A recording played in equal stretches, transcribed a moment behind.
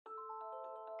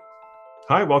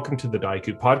Hi, welcome to the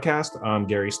Daiku podcast. I'm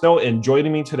Gary Snow, and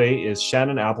joining me today is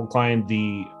Shannon Appelkline,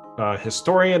 the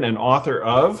historian and author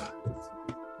of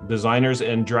Designers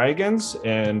and Dragons.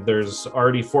 And there's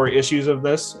already 4 issues of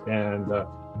this, and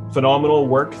phenomenal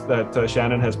work that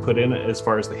Shannon has put in as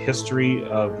far as the history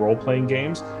of role-playing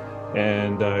games,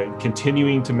 and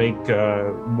continuing to make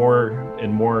more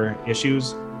and more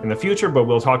issues in the future. But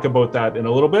we'll talk about that in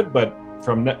a little bit. But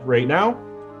from right now,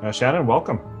 Shannon,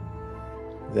 welcome.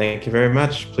 Thank you very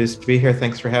much. Pleased to be here.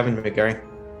 Thanks for having me, Gary.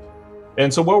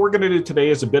 And so what we're going to do today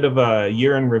is a bit of a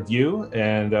year in review,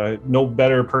 and no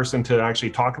better person to actually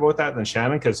talk about that than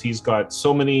Shannon, because he's got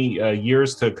so many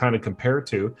years to kind of compare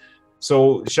to.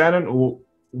 So Shannon,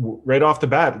 right off the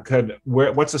bat,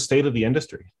 what's the state of the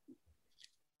industry?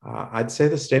 I'd say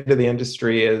the state of the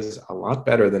industry is a lot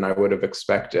better than I would have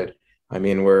expected. I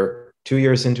mean, we're 2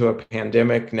 years into a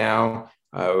pandemic now.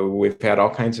 We've had all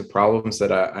kinds of problems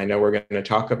that I know we're going to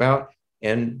talk about,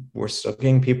 and we're still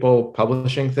getting people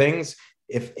publishing things.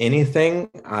 If anything,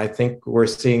 I think we're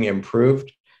seeing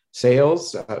improved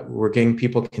sales. We're getting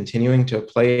people continuing to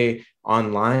play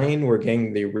online. We're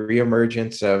getting the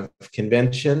reemergence of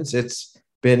conventions. It's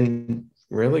been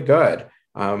really good.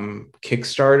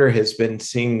 Kickstarter has been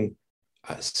seeing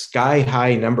sky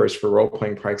high numbers for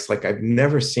role-playing products like I've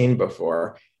never seen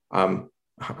before.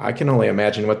 I can only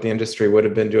imagine what the industry would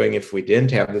have been doing if we didn't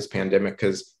have this pandemic,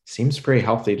 because it seems pretty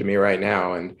healthy to me right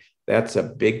now. And that's a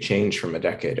big change from a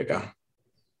decade ago.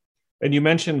 And you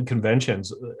mentioned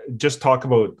conventions. Just talk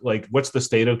about, like, what's the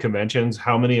state of conventions?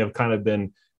 How many have kind of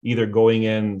been either going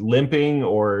in limping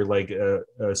or like a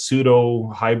pseudo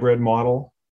hybrid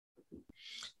model?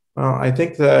 Well, I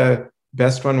think the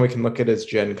best one we can look at is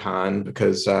Gen Con,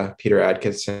 because Peter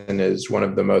Adkison is one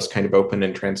of the most kind of open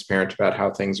and transparent about how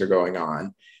things are going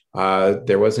on.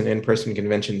 There was an in-person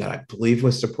convention that I believe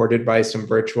was supported by some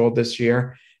virtual this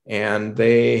year, and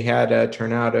they had a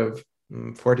turnout of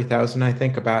 40,000, I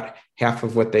think, about half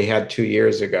of what they had 2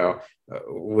 years ago,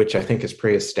 which I think is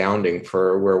pretty astounding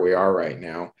for where we are right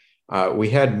now. We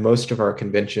had most of our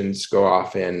conventions go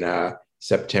off in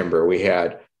September. We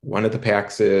had one of the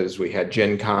PAXs, we had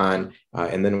Gen Con,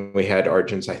 and then we had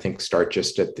Origins, I think, start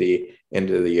just at the end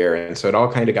of the year. And so it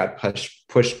all kind of got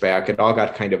pushed back. It all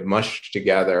got kind of mushed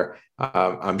together.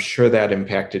 I'm sure that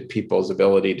impacted people's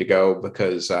ability to go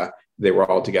because they were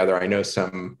all together. I know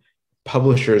some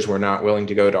publishers were not willing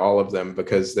to go to all of them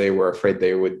because they were afraid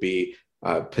they would be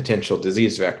potential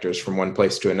disease vectors from one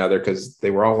place to another, because they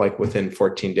were all like within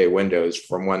 14-day windows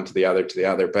from one to the other to the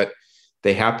other. But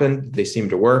they happened. They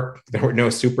seemed to work. There were no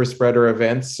super spreader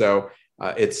events. So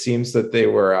it seems that they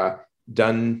were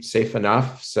done safe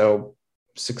enough. So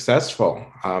successful.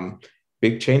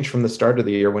 Big change from the start of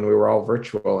the year when we were all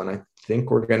virtual. And I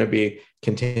think we're going to be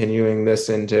continuing this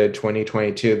into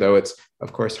 2022, though it's,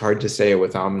 of course, hard to say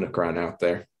with Omicron out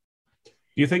there. Do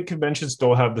you think conventions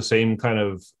still have the same kind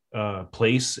of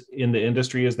place in the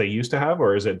industry as they used to have,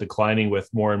 or is it declining with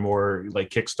more and more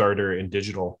like Kickstarter and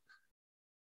digital?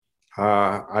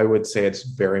 I would say it's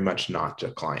very much not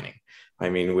declining. I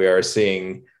mean, we are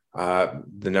seeing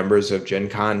the numbers of Gen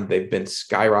Con, they've been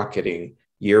skyrocketing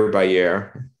year by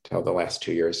year until the last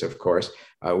 2 years, of course.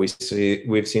 We've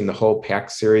seen the whole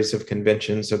PAX series of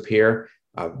conventions appear.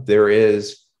 There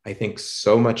is, I think,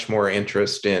 so much more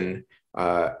interest in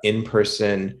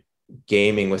in-person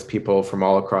gaming with people from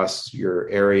all across your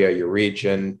area, your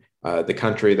region, the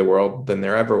country, the world, than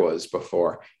there ever was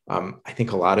before. I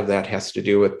think a lot of that has to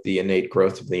do with the innate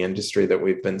growth of the industry that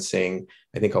we've been seeing.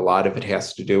 I think a lot of it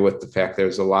has to do with the fact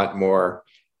there's a lot more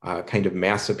kind of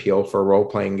mass appeal for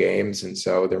role-playing games. And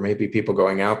so there may be people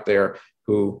going out there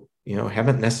who,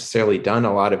 haven't necessarily done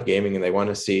a lot of gaming and they want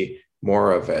to see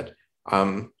more of it.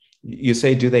 You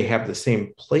say, do they have the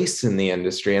same place in the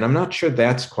industry? And I'm not sure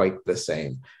that's quite the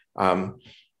same.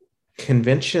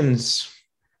 Conventions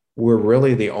were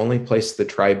really the only place the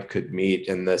tribe could meet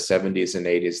in the 70s and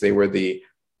 80s. They were the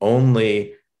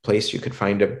only place you could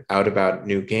find out about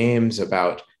new games,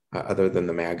 about other than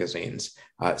the magazines.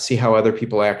 See how other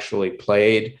people actually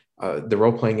played. The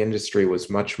role-playing industry was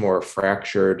much more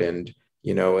fractured and,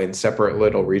 in separate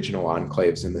little regional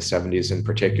enclaves in the 70s in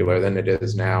particular than it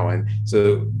is now. And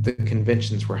so the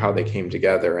conventions were how they came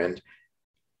together. And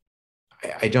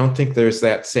I don't think there's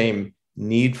that same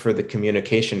need for the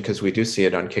communication, because we do see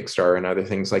it on Kickstarter and other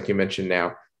things like you mentioned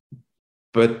now,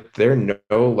 but they're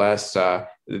no less,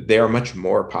 they are much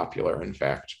more popular, in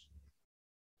fact.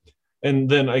 And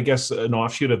then I guess an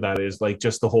offshoot of that is like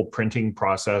just the whole printing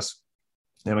process.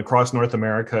 And across North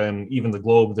America and even the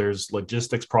globe, there's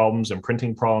logistics problems and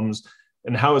printing problems.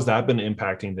 And how has that been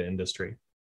impacting the industry?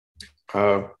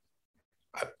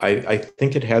 I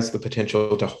think it has the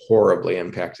potential to horribly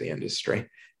impact the industry.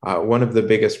 One of the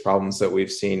biggest problems that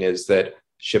we've seen is that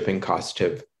shipping costs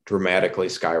have dramatically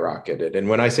skyrocketed. And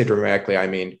when I say dramatically, I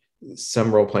mean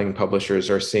some role playing publishers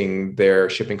are seeing their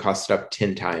shipping costs up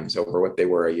 10 times over what they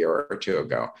were a year or two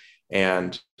ago.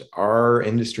 And our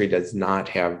industry does not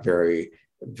have very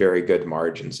good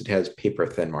margins. It has paper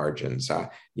thin margins,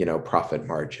 profit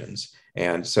margins.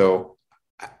 And so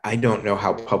I don't know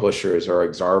how publishers are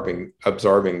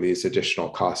absorbing these additional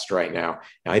costs right now.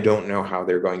 I don't know how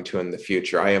they're going to in the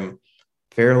future. I am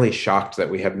fairly shocked that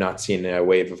we have not seen a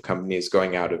wave of companies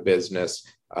going out of business,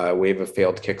 a wave of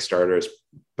failed Kickstarters,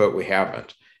 but we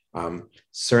haven't.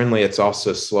 Certainly, it's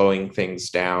also slowing things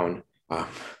down.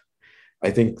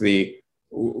 I think the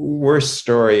worst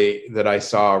story that I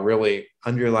saw, really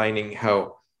underlining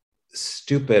how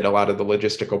stupid a lot of the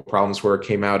logistical problems were,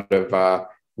 came out of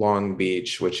Long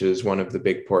Beach, which is one of the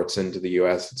big ports into the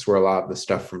US. It's where a lot of the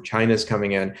stuff from China is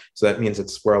coming in. So that means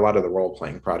it's where a lot of the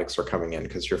role-playing products are coming in,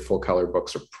 because your full color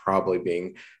books are probably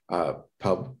being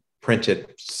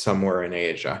printed somewhere in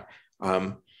Asia.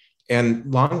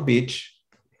 And Long Beach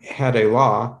had a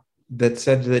law that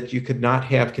said that you could not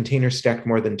have containers stacked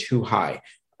more than 2 high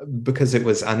because it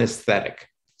was unaesthetic,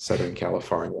 Southern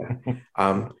California.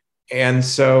 And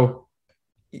so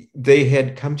they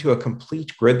had come to a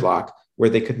complete gridlock where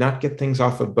they could not get things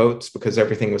off of boats because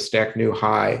everything was stacked too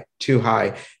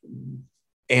high.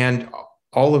 And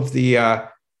all of the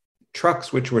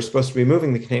trucks, which were supposed to be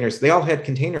moving the containers, they all had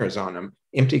containers on them,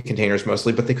 empty containers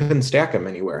mostly, but they couldn't stack them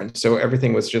anywhere. And so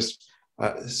everything was just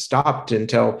stopped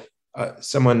until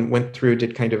someone went through,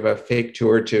 did kind of a fake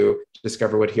tour to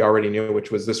discover what he already knew,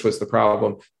 which was this was the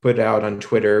problem, put out on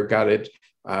Twitter, got it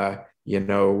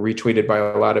retweeted by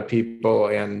a lot of people.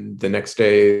 And the next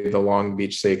day, the Long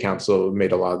Beach City Council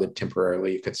made a law that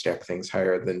temporarily you could stack things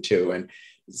higher than 2. And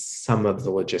some of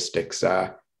the logistics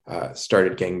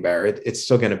started getting better. It's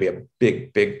still going to be a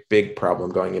big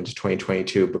problem going into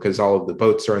 2022 because all of the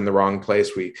boats are in the wrong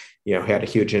place. We, had a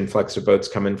huge influx of boats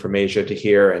coming from Asia to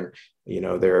here, and,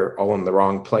 they're all in the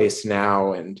wrong place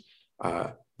now. And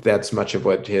that's much of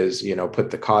what has,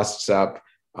 put the costs up.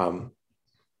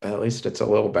 At least it's a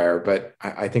little better, but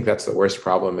I think that's the worst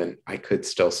problem. And I could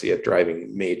still see it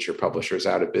driving major publishers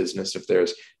out of business if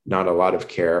there's not a lot of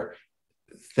care.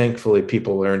 Thankfully,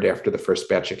 people learned after the first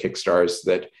batch of Kickstarters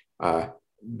that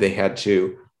they had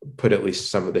to put at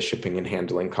least some of the shipping and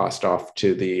handling cost off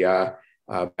to the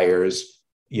buyers,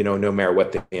 no matter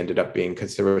what they ended up being,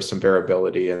 because there was some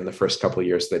variability in the first couple of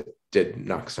years that did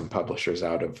knock some publishers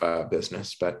out of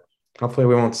business. But hopefully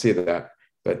we won't see that.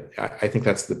 But I think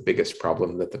that's the biggest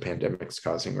problem that the pandemic's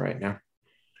causing right now.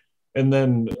 And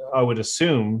then I would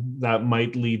assume that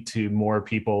might lead to more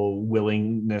people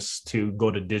willingness to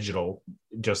go to digital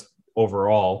just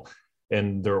overall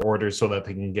in their orders so that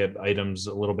they can get items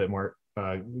a little bit more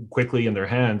quickly in their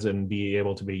hands and be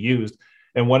able to be used.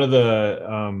 And one of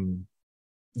the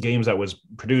games that was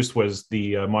produced was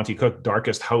the Monte Cook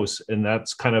Darkest House. And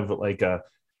that's kind of like a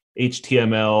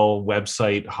HTML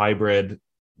website hybrid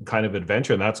kind of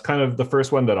adventure. And that's kind of the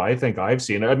first one that I think I've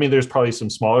seen. I mean, there's probably some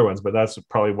smaller ones, but that's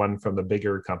probably one from the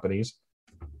bigger companies.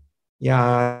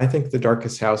 Yeah, I think the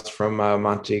Darkest House from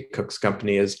Monte Cook's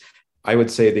company is, I would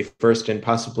say, the first and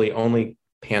possibly only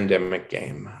pandemic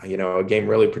game, a game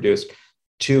really produced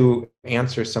to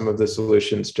answer some of the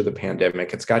solutions to the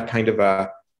pandemic. It's got kind of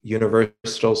a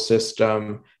universal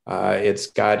system. It's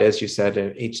got, as you said,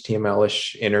 an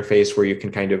HTML-ish interface where you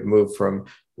can kind of move from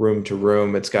room to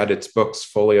room. It's got its books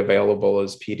fully available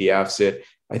as PDFs. It,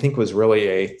 I think, was really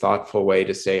a thoughtful way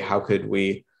to say, how could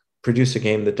we produce a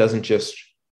game that doesn't just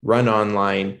run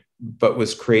online, but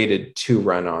was created to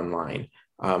run online?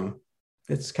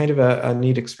 It's kind of a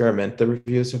neat experiment. The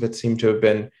reviews of it seem to have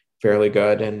been fairly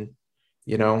good. And,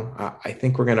 I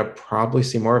think we're going to probably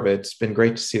see more of it. It's been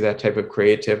great to see that type of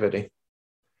creativity.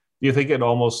 Do you think it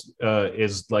almost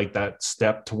is like that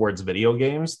step towards video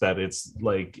games, that it's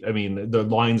like, I mean, the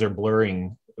lines are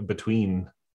blurring between?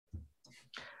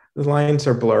 The lines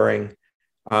are blurring.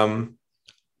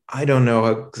 I don't know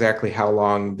exactly how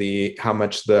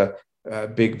much the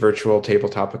big virtual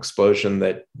tabletop explosion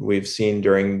that we've seen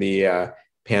during the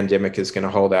pandemic is going to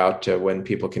hold out to when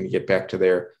people can get back to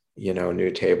their, new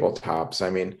tabletops. I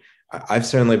mean, I've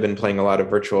certainly been playing a lot of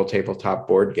virtual tabletop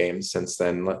board games since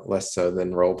then, less so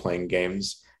than role-playing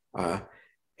games. And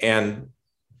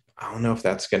I don't know if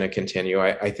that's going to continue.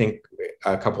 I think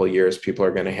a couple of years, people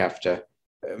are going to have to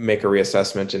make a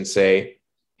reassessment and say,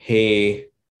 hey,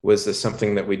 was this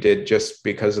something that we did just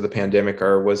because of the pandemic,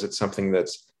 or was it something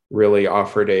that's really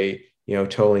offered a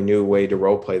totally new way to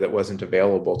role play that wasn't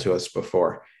available to us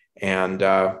before? And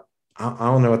I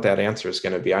don't know what that answer is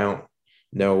going to be. I don't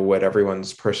know what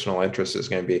everyone's personal interest is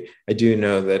going to be. I do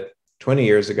know that 20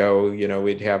 years ago,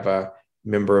 we'd have a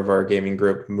member of our gaming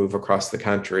group move across the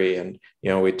country, and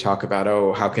we'd talk about,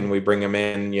 oh, how can we bring them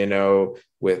in,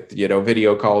 with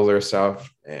video calls or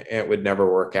stuff. It would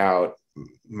never work out.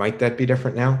 Might that be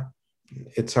different now?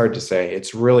 It's hard to say.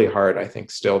 It's really hard, I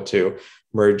think, still to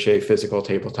merge a physical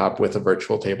tabletop with a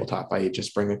virtual tabletop. I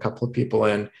just bring a couple of people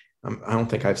in. I don't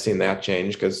think I've seen that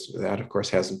change, because that, of course,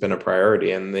 hasn't been a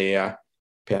priority in the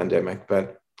pandemic.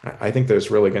 But I think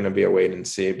there's really going to be a wait and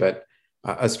see. But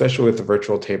especially with the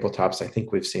virtual tabletops, I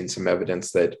think we've seen some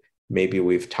evidence that maybe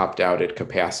we've topped out at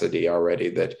capacity already,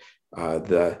 that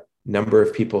the number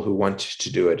of people who want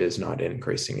to do it is not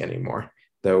increasing anymore.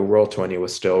 Though Roll20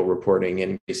 was still reporting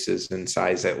increases in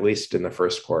size, at least in the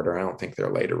first quarter. I don't think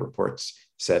their later reports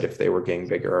said if they were getting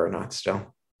bigger or not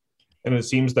still. And it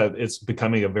seems that it's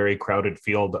becoming a very crowded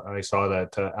field. I saw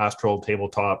that Astral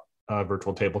Tabletop,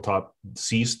 virtual tabletop,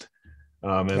 ceased,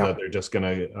 and that they're just going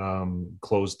to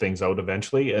close things out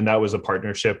eventually. And that was a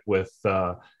partnership with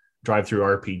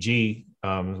DriveThruRPG,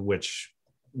 which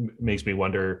makes me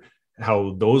wonder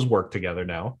how those work together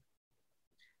now.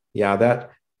 Yeah, that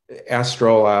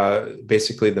Astral,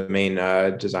 basically the main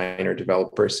designer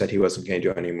developer, said he wasn't going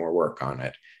to do any more work on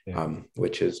it,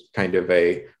 which is kind of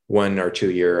a 1 or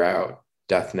 2 year out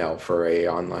death knell for a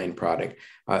online product.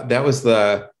 That was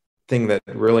the thing that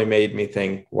really made me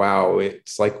think, wow,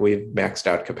 it's like we've maxed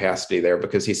out capacity there,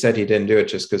 because he said he didn't do it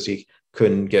just because he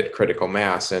couldn't get critical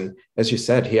mass. And as you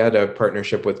said, he had a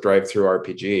partnership with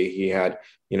DriveThruRPG. He had,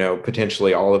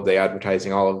 potentially all of the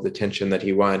advertising, all of the attention that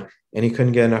he wanted, and he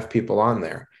couldn't get enough people on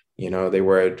there. They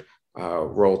were at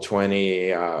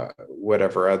Roll20,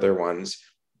 whatever other ones.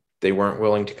 They weren't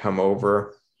willing to come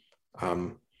over.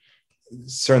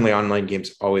 Certainly online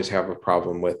games always have a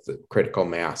problem with critical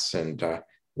mass, and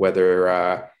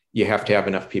whether you have to have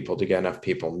enough people to get enough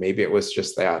people. Maybe it was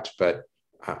just that, but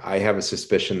I have a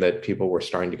suspicion that people were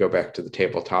starting to go back to the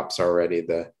tabletops already,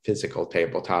 the physical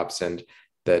tabletops, and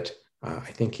that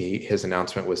I think his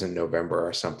announcement was in November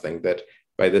or something, that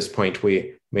by this point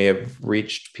we may have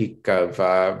reached peak of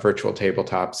virtual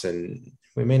tabletops, and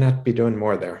we may not be doing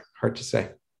more there. Hard to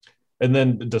say. And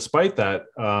then despite that,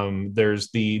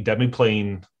 there's the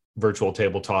Demiplane virtual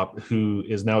tabletop, who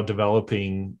is now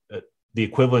developing the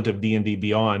equivalent of D&D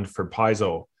Beyond for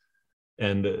Paizo.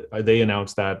 And they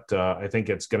announced that I think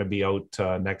it's going to be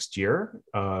out next year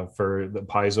for the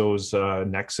Paizo's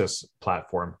Nexus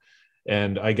platform.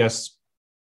 And I guess,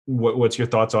 what's your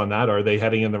thoughts on that? Are they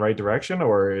heading in the right direction,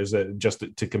 or is it just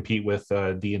to compete with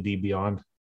D&D Beyond?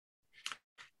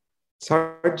 It's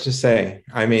hard to say.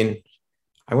 I mean,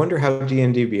 I wonder how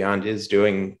D&D Beyond is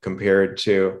doing compared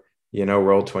to,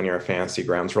 Roll20 or Fantasy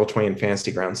Grounds. Roll20 and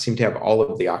Fantasy Grounds seem to have all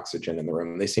of the oxygen in the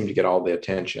room. They seem to get all the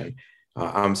attention.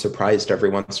 I'm surprised every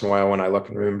once in a while when I look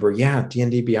and remember,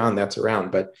 D&D Beyond, that's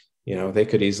around. But, they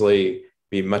could easily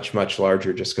be much, much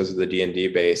larger just because of the D&D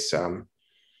base.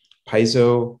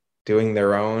 Paizo doing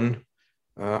their own.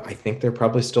 I think they're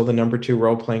probably still the number 2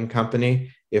 role-playing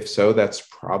company. If so, that's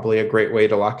probably a great way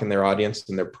to lock in their audience.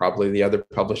 And they're probably the other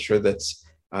publisher that's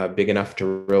big enough to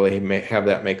really have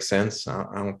that make sense.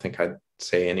 I don't think I'd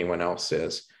say anyone else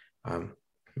is.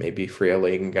 Maybe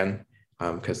Frelingen,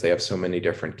 because they have so many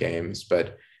different games.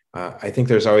 But I think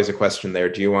there's always a question there.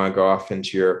 Do you want to go off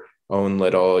into your own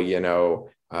little,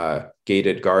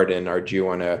 gated garden, or do you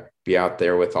want to be out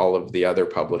there with all of the other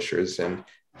publishers? And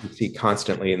you see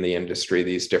constantly in the industry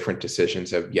these different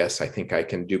decisions of, yes, I think I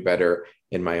can do better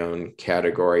in my own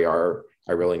category, or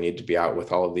I really need to be out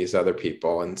with all of these other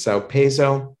people. And so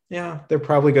Paizo, they're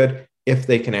probably good if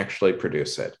they can actually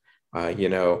produce it.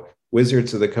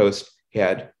 Wizards of the Coast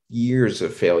had years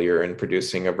of failure in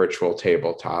producing a virtual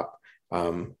tabletop.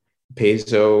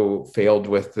 Paizo failed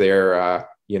with their,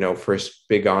 first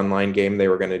big online game they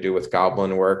were going to do with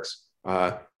Goblin Works.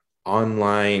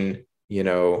 Online,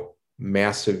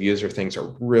 massive user things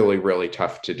are really, really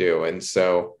tough to do. And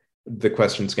so the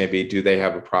question is going to be, do they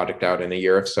have a product out in a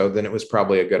year? If so, then it was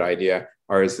probably a good idea.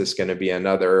 Or is this going to be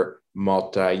another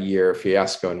multi-year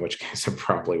fiasco, in which case it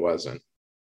probably wasn't.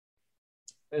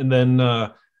 And then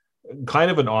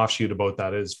kind of an offshoot about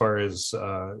that, as far as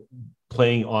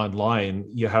playing online,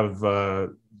 you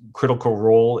have Critical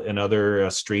Role and other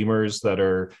streamers that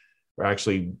are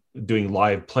actually doing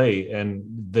live play, and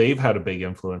they've had a big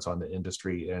influence on the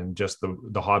industry and just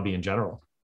the hobby in general.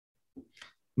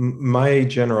 My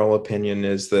general opinion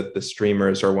is that the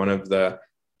streamers are one of the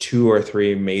 2 or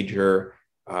 3 major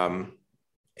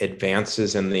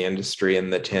advances in the industry in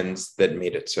the 10s that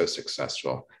made it so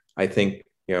successful. I think,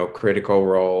 Critical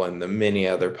Role and the many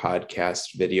other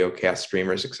podcasts, videocast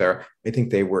streamers, etc. I think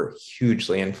they were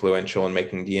hugely influential in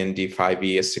making D&D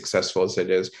 5e as successful as it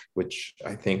is, which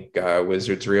I think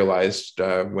Wizards realized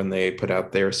when they put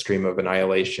out their Stream of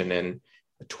Annihilation in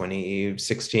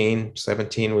 2016,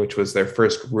 17, which was their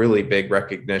first really big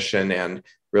recognition and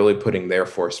really putting their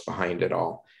force behind it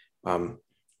all.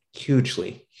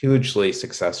 Hugely, hugely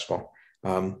successful.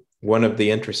 One of the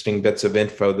interesting bits of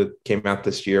info that came out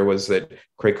this year was that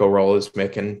Critical Role is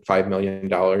making $5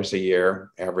 million a year,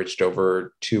 averaged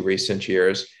over 2 recent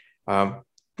years,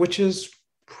 which is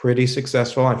pretty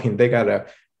successful. I mean, they got a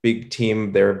big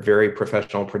team. They're very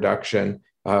professional production.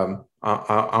 I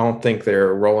don't think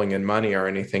they're rolling in money or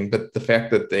anything, but the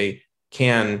fact that they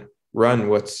can run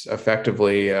what's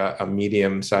effectively a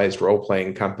medium-sized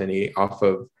role-playing company off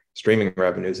of streaming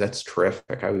revenues, that's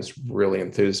terrific. I was really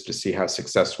enthused to see how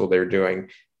successful they're doing,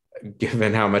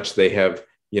 given how much they have,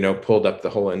 pulled up the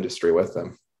whole industry with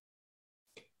them.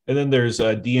 And then there's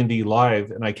D&D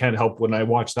Live, and I can't help when I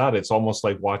watch that. It's almost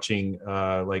like watching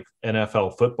like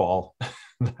NFL football.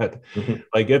 That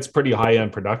like it's pretty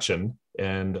high-end production,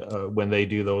 and when they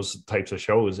do those types of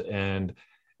shows, and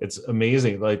it's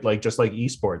amazing. Like just like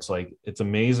esports, like it's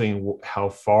amazing how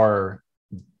far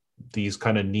these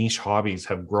kind of niche hobbies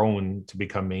have grown to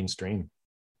become mainstream.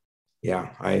 Yeah,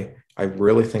 I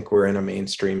really think we're in a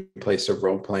mainstream place of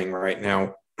role playing right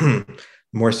now,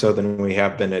 more so than we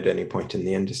have been at any point in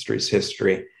the industry's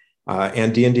history.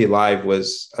 And D&D Live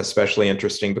was especially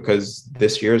interesting because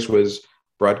this year's was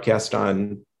broadcast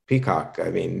on Peacock.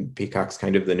 I mean, Peacock's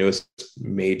kind of the newest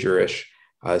major-ish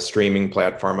streaming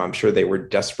platform. I'm sure they were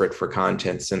desperate for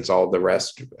content since all the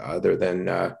rest, other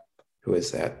than who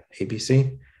is that?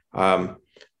 ABC?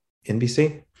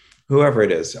 NBC, whoever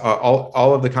it is,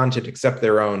 all of the content except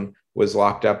their own was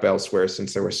locked up elsewhere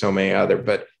since there were so many other.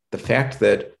 But the fact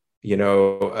that,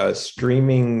 a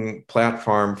streaming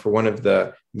platform for one of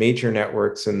the major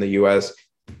networks in the US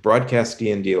broadcast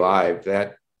D&D Live,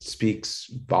 that speaks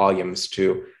volumes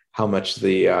to how much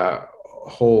the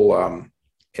whole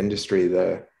industry,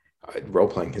 the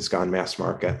role-playing, has gone mass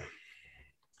market.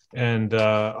 And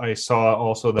I saw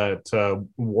also that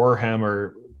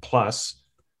Warhammer Plus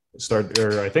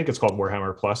I think it's called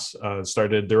Warhammer Plus,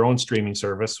 started their own streaming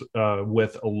service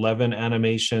with 11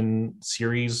 animation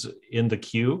series in the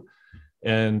queue.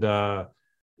 And I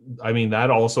mean, that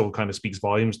also kind of speaks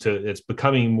volumes to it's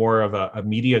becoming more of a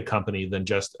media company than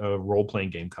just a role-playing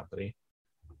game company.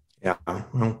 Yeah.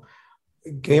 Well,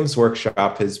 Games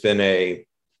Workshop has been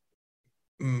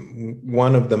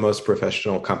one of the most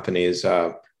professional companies,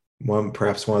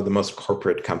 perhaps one of the most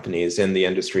corporate companies in the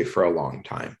industry for a long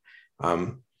time.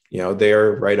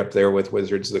 They're right up there with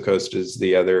Wizards of the Coast as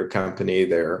the other company.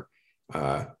 They're,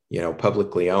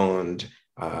 publicly owned.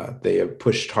 They have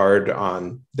pushed hard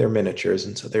on their miniatures,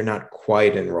 and so they're not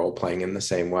quite in role playing in the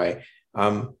same way.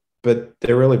 But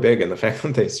they're really big. And the fact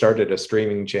that they started a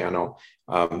streaming channel,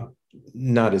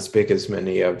 not as big as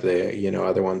many of the,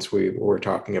 other ones we were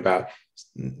talking about,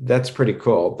 that's pretty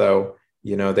cool. Though,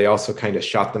 they also kind of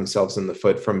shot themselves in the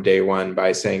foot from day one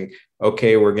by saying,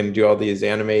 okay, we're going to do all these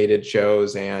animated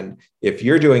shows. And if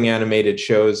you're doing animated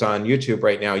shows on YouTube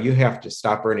right now, you have to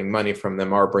stop earning money from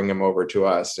them or bring them over to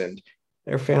us. And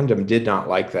their fandom did not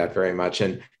like that very much.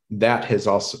 And that has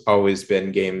also always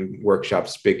been Game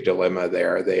Workshop's big dilemma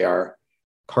there. They are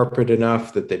corporate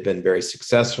enough that they've been very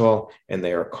successful, and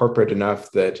they are corporate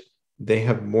enough that they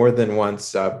have more than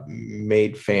once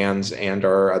made fans and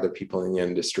or other people in the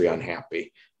industry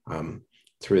unhappy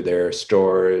through their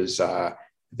stores,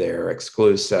 their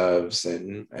exclusives,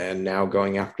 and now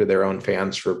going after their own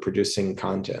fans for producing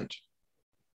content.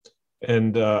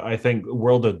 And I think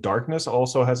World of Darkness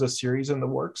also has a series in the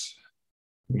works.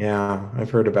 Yeah,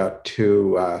 I've heard about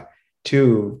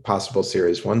two possible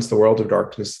series. One's the World of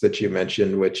Darkness that you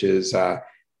mentioned, which is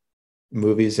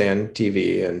movies and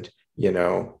TV. And,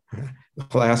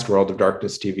 the last World of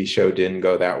Darkness TV show didn't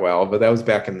go that well, but that was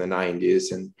back in the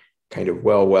 90s and kind of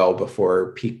well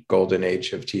before peak golden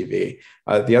age of TV.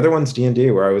 The other one's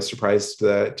D&D, where I was surprised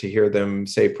to hear them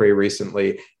say pretty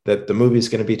recently that the movie's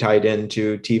going to be tied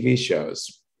into TV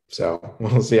shows. So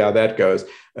we'll see how that goes.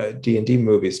 D&D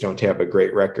movies don't have a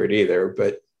great record either,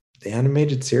 but the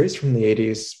animated series from the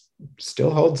 80s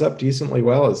still holds up decently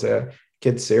well as a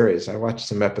kid's series. I watched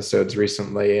some episodes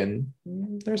recently, and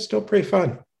they're still pretty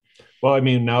fun. Well, I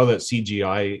mean, now that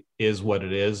CGI is what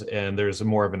it is, and there's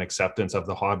more of an acceptance of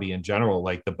the hobby in general,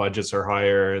 like the budgets are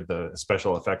higher, the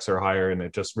special effects are higher, and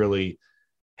it just really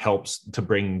helps to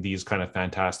bring these kind of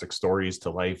fantastic stories to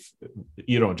life,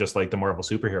 just like the Marvel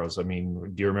superheroes. I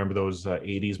mean, do you remember those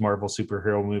 80s Marvel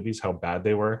superhero movies, how bad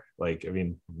they were? Like, I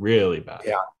mean, really bad.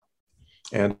 Yeah.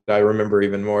 And I remember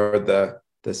even more the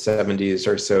 70s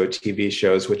or so TV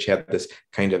shows, which had this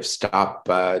kind of stop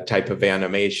type of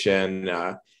animation.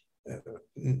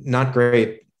 Not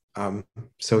great.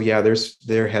 So yeah,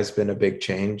 there has been a big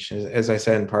change. As I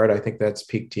said, in part, I think that's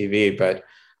peak TV, but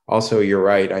also you're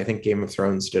right. I think Game of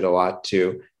Thrones did a lot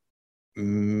to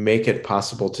make it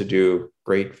possible to do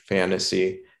great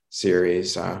fantasy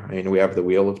series. I mean, we have the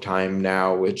Wheel of Time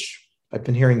now, which I've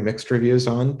been hearing mixed reviews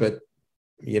on, but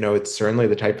it's certainly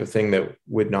the type of thing that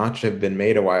would not have been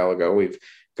made a while ago. We've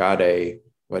got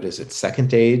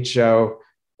Second Age,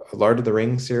 Lord of the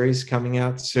Rings series coming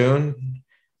out soon.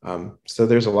 So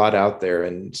there's a lot out there,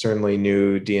 and certainly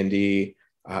new D&D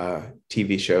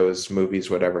TV shows,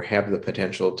 movies, whatever, have the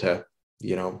potential to,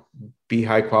 be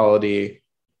high quality,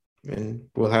 and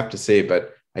we'll have to see.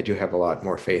 But I do have a lot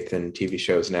more faith in TV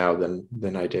shows now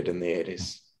than I did in the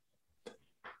 80s.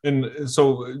 And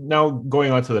so now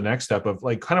going on to the next step of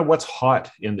like kind of what's hot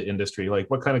in the industry, like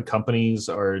what kind of companies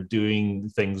are doing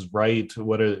things right?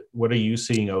 What are you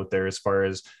seeing out there as far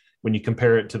as when you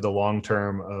compare it to the long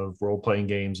term of role-playing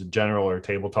games in general or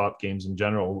tabletop games in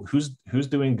general? Who's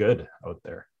doing good out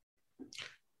there?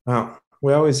 Well,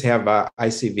 we always have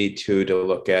ICV2 to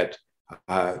look at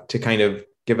to kind of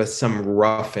give us some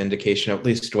rough indication, at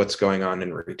least what's going on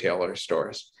in retailer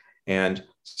stores. And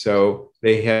so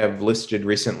they have listed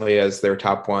recently as their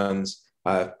top ones,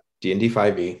 D&D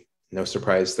 5e, no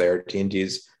surprise there.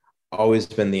 D&D's always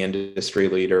been the industry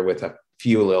leader with a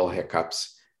few little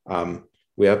hiccups.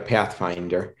 We have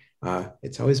Pathfinder.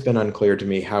 It's always been unclear to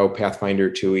me how Pathfinder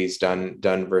 2e's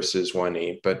done versus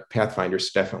 1e, but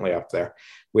Pathfinder's definitely up there.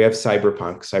 We have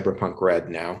Cyberpunk Red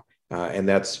now, and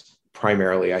that's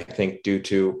primarily, I think, due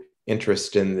to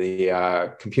interest in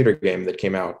the computer game that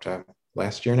came out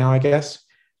last year now, I guess.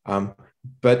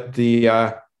 But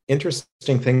the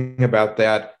interesting thing about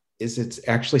that is it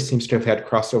actually seems to have had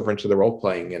crossover into the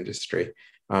role-playing industry.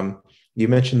 You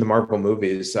mentioned the Marvel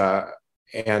movies,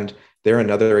 and they're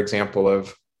another example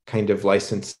of kind of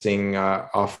licensing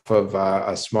off of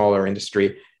a smaller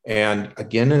industry. And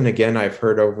again, I've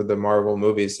heard over the Marvel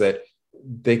movies that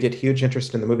they get huge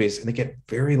interest in the movies and they get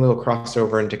very little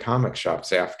crossover into comic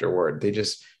shops afterward. They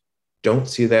just don't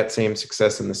see that same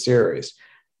success in the series.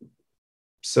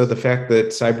 So the fact that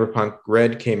Cyberpunk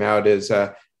Red came out as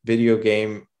a video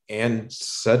game and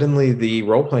suddenly the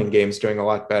role-playing game is doing a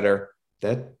lot better,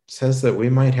 that says that we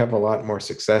might have a lot more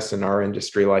success in our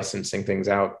industry licensing things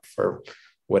out for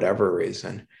whatever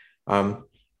reason.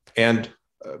 And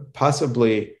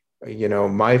possibly,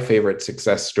 my favorite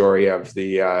success story of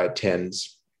the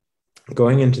 10s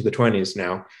going into the 20s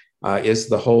now is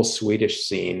the whole Swedish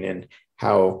scene, and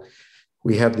how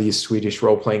we have these Swedish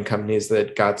role-playing companies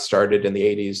that got started in the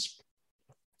 80s,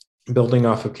 building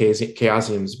off of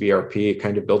Chaosium's BRP,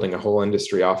 kind of building a whole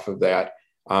industry off of that.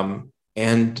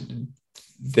 And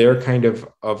they're kind of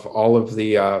all of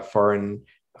the foreign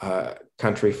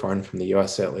from the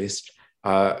US at least,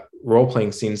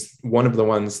 role-playing scenes, one of the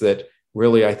ones that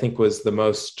really I think was the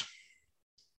most,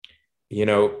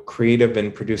 creative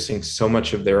in producing so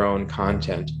much of their own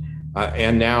content.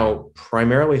 And now,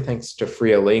 primarily thanks to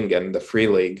Fria Ling and the Free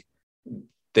League,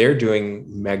 they're doing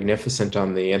magnificent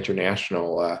on the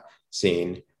international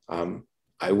scene.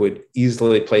 I would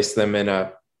easily place them in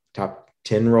a top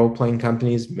 10 role-playing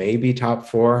companies, maybe top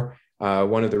 4.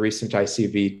 One of the recent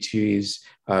ICV2s,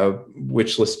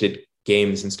 which listed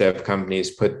games instead of companies,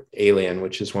 put Alien,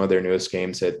 which is one of their newest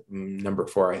games, at number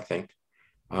 4, I think.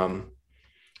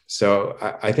 So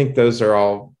I think those are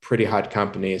all pretty hot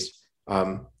companies.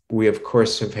 We, of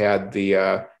course, have had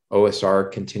the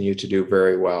OSR continue to do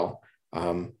very well.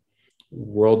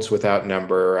 Worlds Without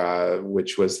Number,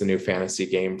 which was the new fantasy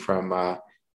game from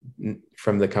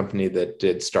the company that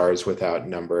did Stars Without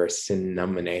Number,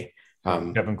 Cinnamone.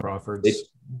 Kevin Crawford's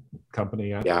company.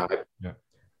 Yeah.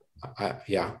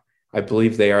 I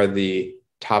believe they are the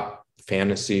top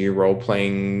fantasy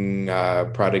role-playing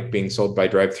product being sold by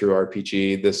DriveThru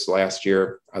RPG this last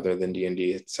year, other than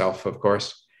D&D itself, of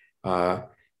course.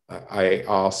 I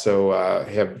also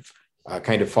have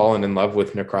kind of fallen in love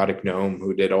with Necrotic Gnome,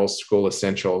 who did Old School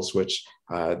Essentials, which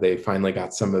they finally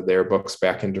got some of their books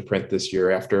back into print this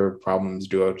year after problems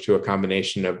due to a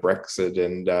combination of Brexit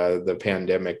and the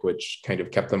pandemic, which kind of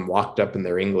kept them locked up in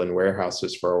their England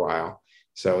warehouses for a while.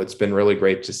 So it's been really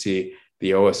great to see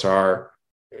the OSR,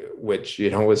 which,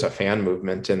 was a fan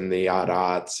movement in the odd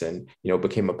aughts and,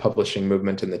 became a publishing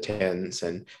movement in the 10s.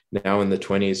 And now in the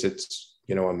 20s, it's,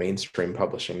 a mainstream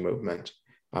publishing movement.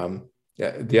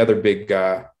 The other big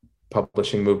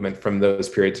publishing movement from those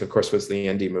periods, of course, was the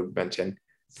indie movement. And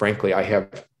frankly, I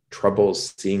have trouble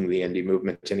seeing the indie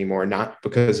movement anymore, not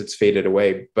because it's faded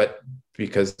away, but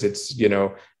because it's,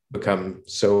 become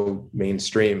so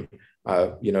mainstream.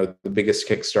 The biggest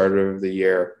Kickstarter of the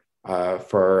year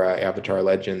for Avatar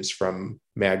Legends from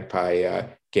Magpie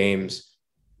Games,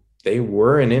 they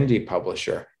were an indie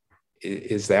publisher.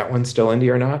 Is that one still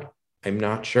indie or not? I'm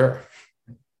not sure.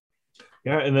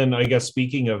 Yeah, and then I guess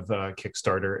speaking of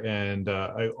Kickstarter and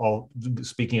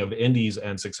speaking of indies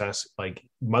and success, like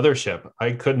Mothership,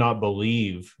 I could not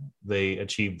believe they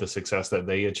achieved the success that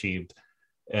they achieved,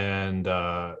 and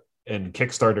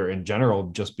Kickstarter in general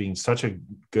just being such a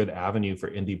good avenue for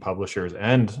indie publishers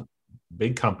and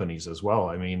big companies as well.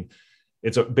 I mean,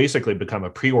 it's basically become a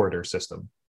pre-order system.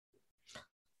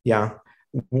 Yeah,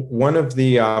 one of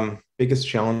the biggest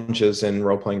challenges in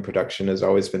role-playing production has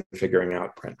always been figuring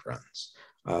out print runs.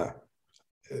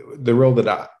 The rule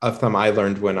of thumb I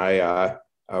learned when I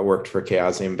worked for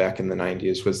Chaosium back in the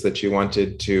 90s was that you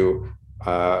wanted to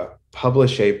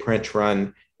publish a print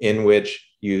run in which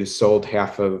you sold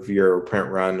half of your print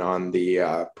run on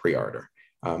the pre-order.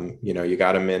 You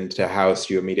got them into house,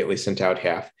 you immediately sent out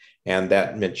half. And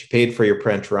that meant you paid for your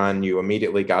print run, you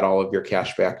immediately got all of your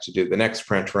cash back to do the next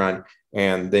print run.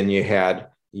 And then you had,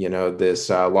 this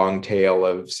long tail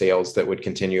of sales that would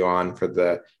continue on for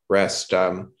the rest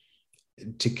to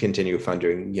continue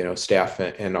funding, staff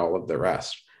and all of the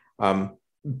rest.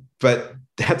 But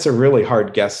that's a really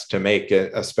hard guess to make,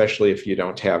 especially if you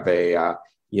don't have a,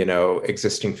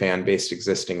 existing fan based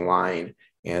existing line.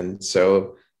 And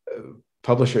so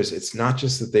publishers, it's not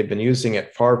just that they've been using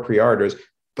it for pre-orders,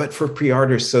 but for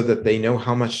pre-orders so that they know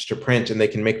how much to print and they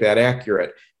can make that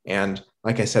accurate. And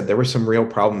like I said, there were some real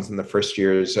problems in the first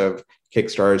years of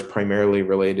Kickstarters, primarily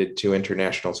related to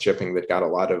international shipping, that got a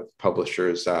lot of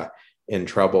publishers in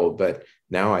trouble. But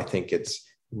now I think it's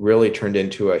really turned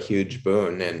into a huge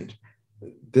boon. And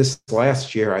this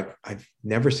last year, I've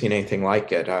never seen anything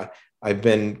like it. I've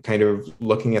been kind of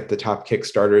looking at the top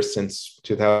Kickstarters since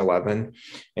 2011.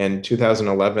 And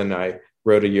 2011, I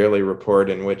wrote a yearly report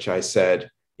in which I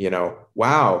said,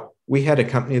 wow, we had a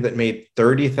company that made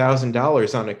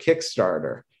 $30,000 on a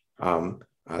Kickstarter.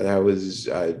 That was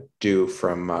due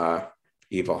from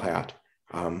Evil Hat.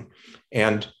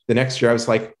 And the next year I was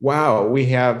like, wow, we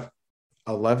have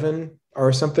 11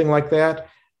 or something like that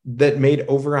made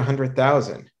over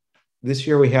 100,000. This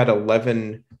year we had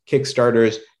 11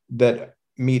 Kickstarters that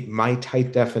meet my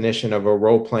tight definition of a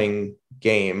role-playing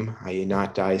game, i.e.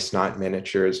 not dice, not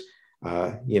miniatures,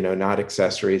 not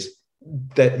accessories,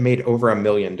 that made over $1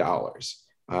 million.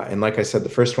 And like I said, the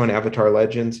first one, Avatar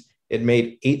Legends, it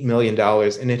made $8 million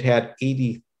and it had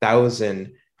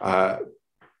 80,000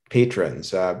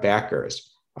 patrons,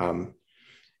 backers.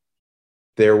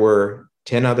 There were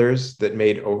 10 others that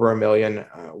made over $1 million.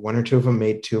 One or two of them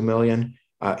made $2 million.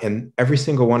 And every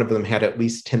single one of them had at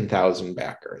least 10,000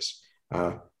 backers.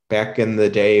 Back in the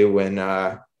day when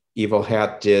Evil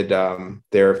Hat did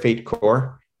their Fate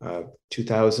Core,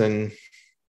 2000,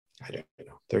 I don't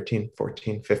know, 13,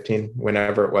 14, 15,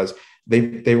 whenever it was,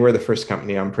 they were the first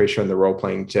company, I'm pretty sure, in the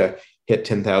role-playing to hit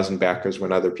 10,000 backers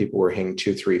when other people were hitting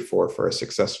 2, 3, 4 for a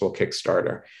successful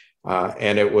Kickstarter.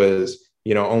 And it was,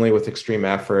 only with extreme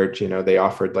effort. They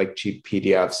offered like cheap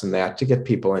PDFs and that to get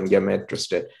people and get them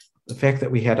interested. The fact that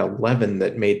we had 11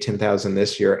 that made 10,000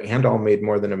 this year and all made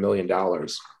more than $1 million,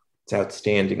 it's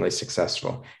outstandingly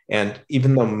successful. And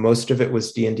even though most of it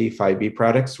was D&D 5e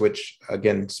products, which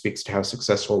again speaks to how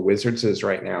successful Wizards is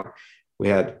right now, we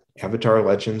had Avatar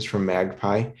Legends from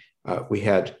Magpie. We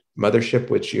had Mothership,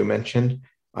 which you mentioned.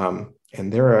 And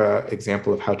they're an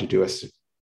example of how to do a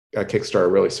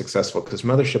Kickstarter really successful, because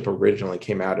Mothership originally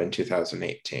came out in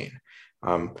 2018.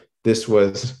 This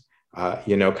was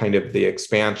kind of the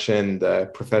expansion,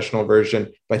 the professional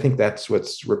version. But I think that's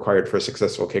what's required for a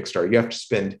successful Kickstarter. You have to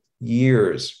spend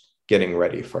years getting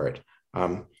ready for it.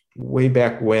 Way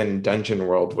back when Dungeon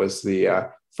World was the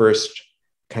first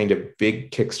kind of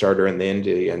big Kickstarter in the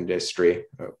indie industry,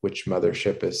 which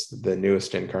Mothership is the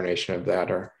newest incarnation of that,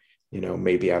 or,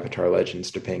 maybe Avatar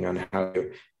Legends, depending on how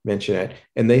you mention it.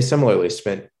 And they similarly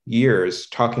spent years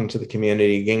talking to the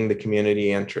community, getting the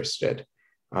community interested.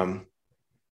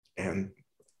 And,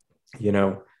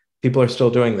 people are still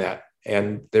doing that,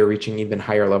 and they're reaching even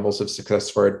higher levels of success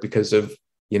for it because of,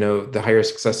 the higher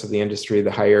success of the industry,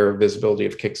 the higher visibility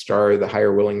of Kickstarter, the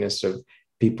higher willingness of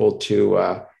people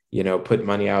to, put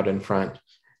money out in front.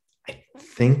 I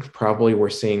think probably we're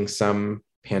seeing some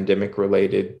pandemic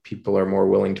related, people are more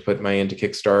willing to put money into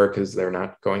Kickstarter because they're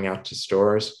not going out to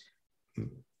stores.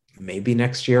 maybe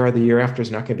next year or the year after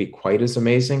is not going to be quite as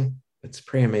amazing. It's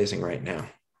pretty amazing right now.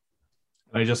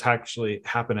 I just actually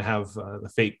happen to have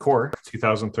the Fate Core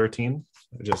 2013.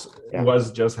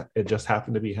 It just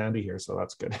happened to be handy here, so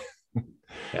that's good.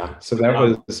 Yeah. So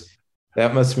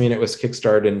that must mean it was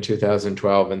kickstarted in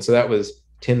 2012, and so that was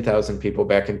 10,000 people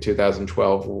back in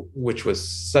 2012, which was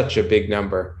such a big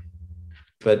number.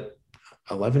 But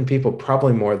 11 people,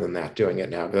 probably more than that, doing it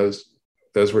now.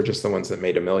 Those were just the ones that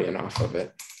made $1 million off of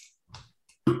it.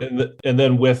 And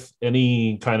then with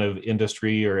any kind of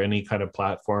industry or any kind of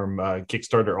platform,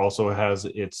 Kickstarter also has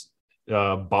its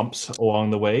bumps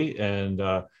along the way. And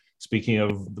speaking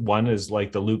of, one is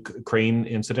like the Luke Crane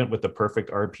incident with the Perfect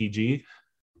RPG.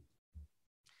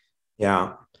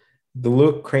 Yeah, the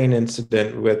Luke Crane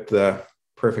incident with the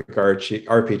Perfect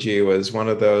RPG was one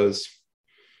of those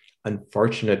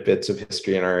unfortunate bits of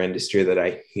history in our industry that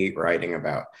I hate writing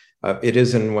about. It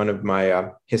is in one of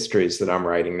my histories that I'm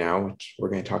writing now, which we're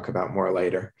going to talk about more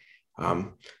later.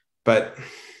 But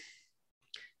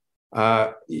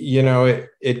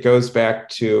it goes back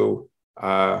to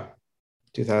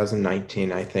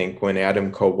 2019, I think, when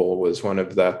Adam Koebel was one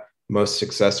of the most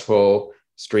successful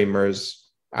streamers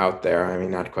out there. I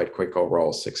mean, not quite Quick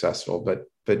Roll successful, but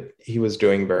he was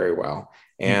doing very well.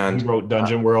 And he wrote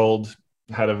Dungeon World,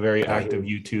 had a very active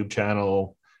YouTube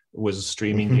channel, was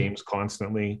streaming games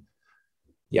constantly.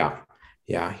 Yeah.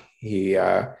 He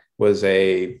was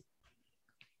a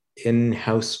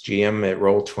in-house GM at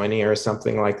Roll20 or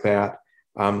something like that.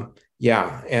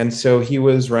 And so he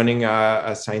was running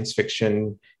a science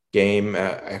fiction game,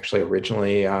 actually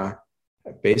originally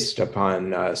based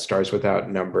upon Stars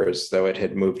Without Numbers, though it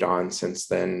had moved on since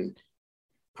then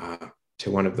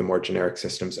to one of the more generic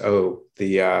systems.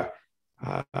 The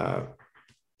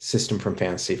system from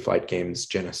Fantasy Flight Games,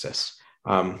 Genesis.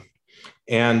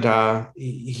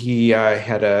 He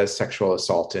had a sexual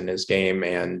assault in his game,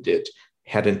 and it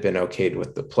hadn't been okayed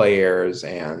with the players,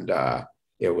 and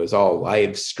it was all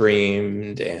live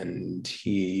streamed, and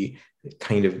he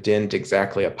kind of didn't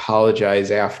exactly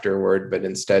apologize afterward, but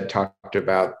instead talked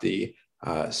about the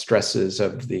stresses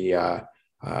of the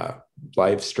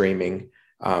live streaming.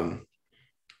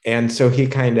 And so he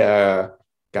kind of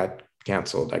got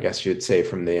canceled, I guess you'd say,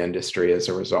 from the industry as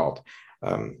a result.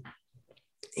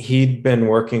 He'd been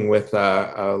working with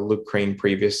Luke Crane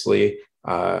previously.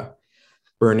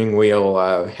 Burning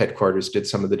Wheel headquarters did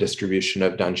some of the distribution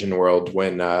of Dungeon World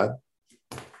when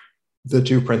the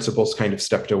two principals kind of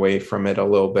stepped away from it a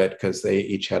little bit because they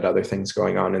each had other things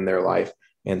going on in their life.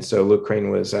 And so Luke Crane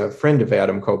was a friend of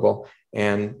Adam Koebel,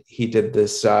 and he did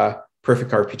this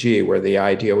Perfect RPG where the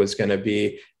idea was going to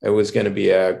be, it was going to be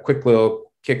a quick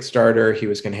little Kickstarter. He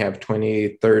was going to have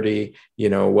 20, 30,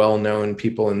 well-known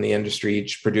people in the industry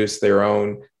each produce their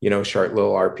own, short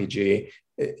little RPG.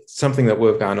 Something that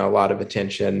would have gotten a lot of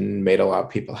attention, made a lot of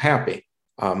people happy.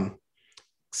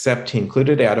 Except he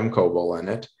included Adam Koebel in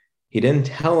it. He didn't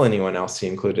tell anyone else he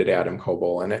included Adam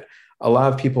Koebel in it. A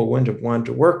lot of people wouldn't have wanted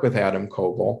to work with Adam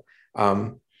Koebel.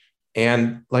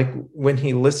 And like when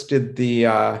he listed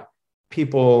the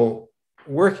people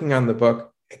working on the book,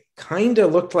 it kind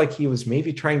of looked like he was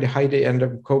maybe trying to hide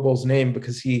Adam Koebel's name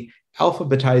because he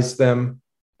alphabetized them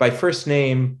by first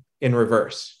name in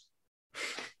reverse,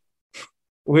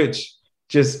 which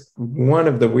just one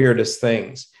of the weirdest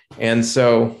things. And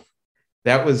so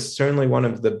that was certainly one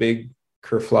of the big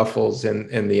kerfluffles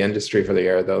in the industry for the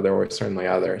year, though there were certainly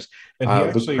others. And he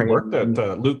actually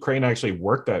Luke Crane actually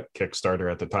worked at Kickstarter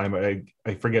at the time.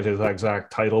 I forget his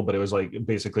exact title, but it was like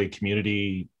basically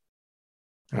community.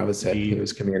 I was it. He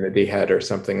was community head or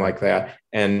something like that.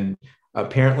 And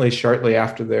apparently shortly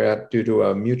after that, due to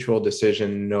a mutual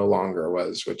decision, no longer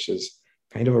was, which is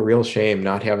kind of a real shame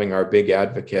not having our big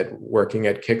advocate working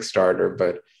at Kickstarter,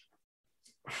 but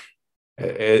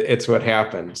it's what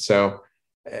happened. So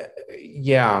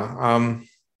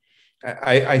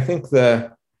I think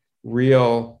the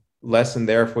real lesson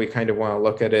there, if we kind of want to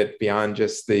look at it beyond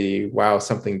just the, wow,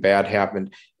 something bad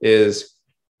happened, is,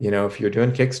 if you're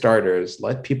doing Kickstarters,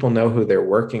 let people know who they're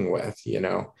working with.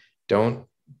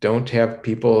 Don't have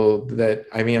people that,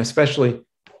 especially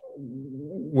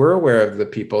we're aware of the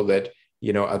people that,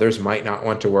 others might not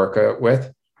want to work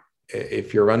with.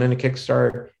 If you're running a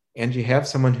Kickstarter and you have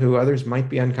someone who others might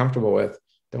be uncomfortable with,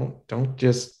 don't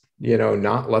just,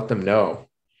 not let them know.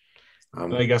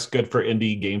 I guess good for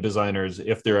indie game designers,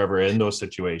 if they're ever in those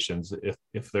situations,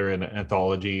 if they're in an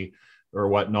anthology or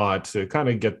whatnot, to kind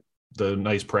of get the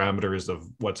nice parameters of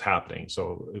what's happening.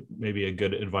 So maybe a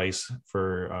good advice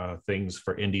for things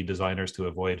for indie designers to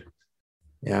avoid.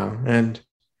 Yeah. And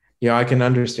I can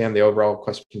understand the overall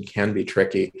question can be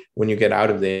tricky. When you get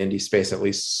out of the indie space, at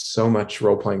least so much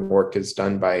role-playing work is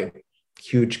done by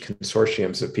huge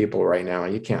consortiums of people right now.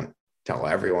 You can't tell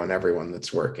everyone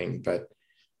that's working, but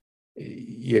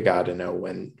you got to know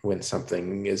when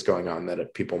something is going on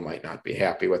that people might not be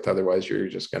happy with. Otherwise, you're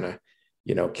just going to,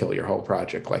 kill your whole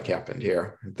project like happened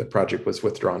here. The project was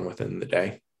withdrawn within the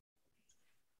day.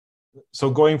 So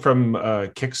going from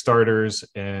Kickstarters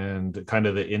and kind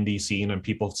of the indie scene and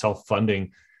people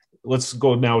self-funding, let's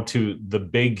go now to the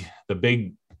big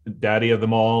daddy of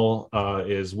them all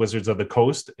is Wizards of the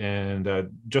Coast, and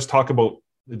just talk about,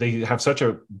 they have such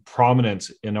a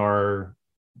prominence in our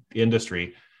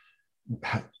industry.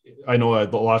 I know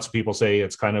lots of people say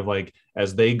it's kind of like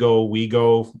as they go, we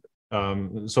go.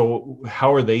 So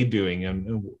how are they doing,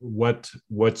 and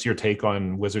what's your take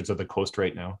on Wizards of the Coast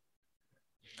right now?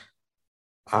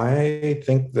 I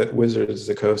think that Wizards of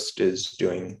the Coast is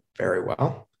doing very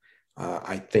well.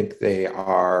 I think they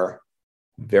are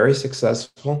very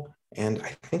successful, and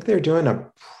I think they're doing a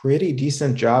pretty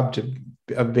decent job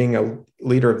of being a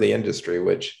leader of the industry,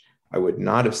 which I would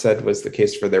not have said was the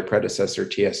case for their predecessor,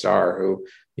 TSR, who,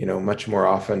 much more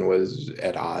often was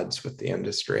at odds with the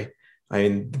industry. I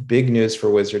mean, the big news for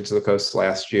Wizards of the Coast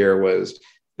last year was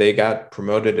they got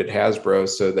promoted at Hasbro,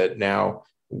 so that now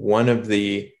one of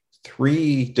the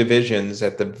 3 divisions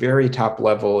at the very top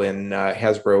level in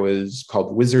Hasbro is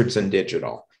called Wizards and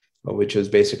Digital, which is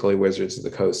basically Wizards of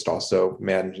the Coast also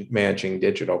managing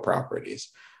digital properties.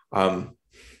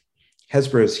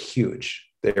 Hasbro is huge.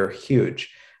 They're huge.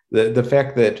 The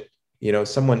fact that,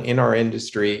 someone in our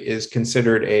industry is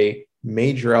considered a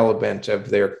major element of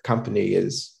their company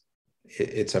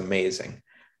it's amazing.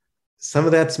 Some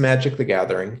of that's Magic the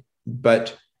Gathering,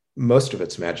 but most of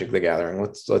it's Magic the Gathering.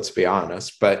 Let's be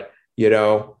honest. But,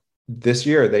 this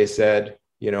year they said,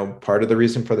 part of the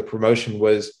reason for the promotion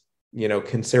was,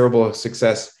 considerable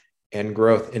success and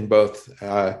growth in both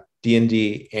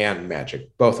D&D and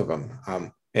Magic, both of them.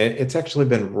 And it's actually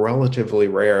been relatively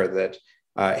rare that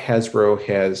Hasbro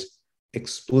has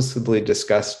explicitly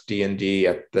discussed D&D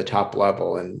at the top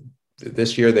level. And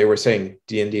this year they were saying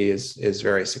D&D is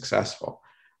very successful.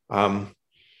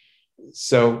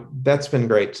 So that's been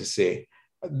great to see.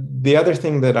 The other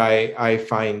thing that I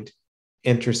find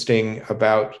interesting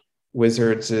about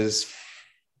Wizards is,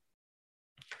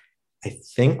 I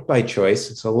think by choice,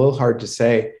 it's a little hard to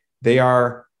say, they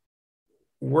are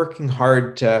working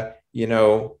hard to,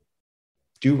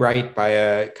 do right by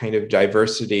a kind of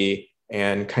diversity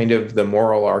and kind of the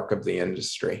moral arc of the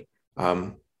industry.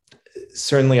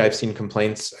 Certainly I've seen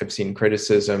complaints, I've seen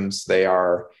criticisms. They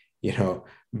are,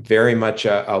 very much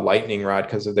a lightning rod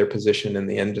because of their position in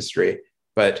the industry.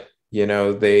 But,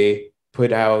 they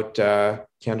put out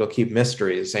Candlekeep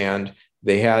Mysteries, and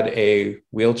they had a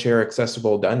wheelchair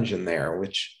accessible dungeon there,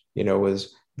 which,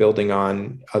 was building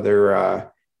on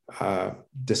other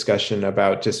discussion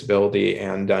about disability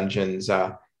and dungeons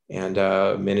and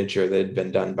a miniature that had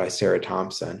been done by Sarah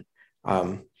Thompson.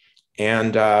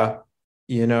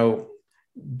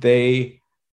 They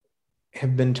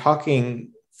have been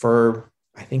talking for,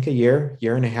 I think, a year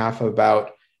and a half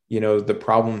about, the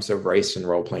problems of race in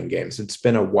role-playing games. It's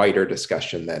been a wider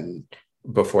discussion than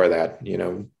before that.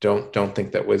 Don't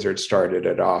think that Wizards started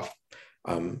it off.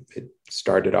 It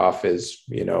started off as,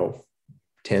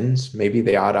 tins, maybe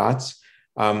the odd aughts.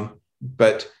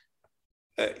 But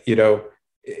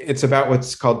it's about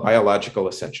what's called biological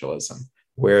essentialism,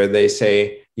 where they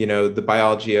say, the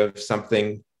biology of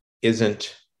something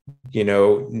isn't,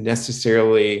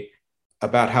 necessarily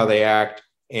about how they act.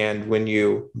 And when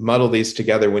you muddle these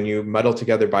together, when you muddle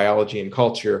together biology and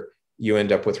culture, you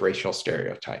end up with racial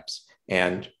stereotypes.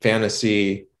 And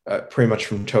fantasy, pretty much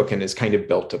from Tolkien, is kind of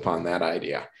built upon that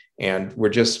idea. And we're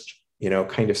just,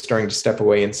 kind of starting to step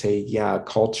away and say, yeah,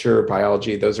 culture,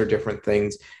 biology, those are different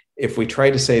things. If we try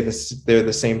to say this, they're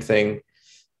the same thing,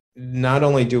 not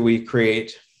only do we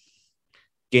create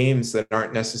games that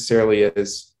aren't necessarily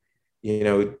as,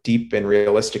 deep and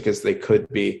realistic as they could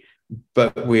be,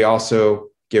 but we also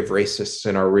give racists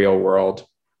in our real world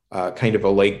kind of a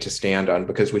leg to stand on,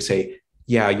 because we say,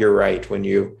 yeah, you're right. When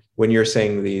you're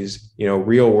saying these,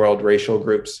 real world racial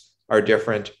groups are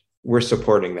different, we're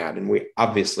supporting that. And we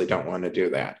obviously don't want to do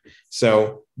that.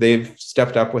 So they've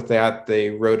stepped up with that.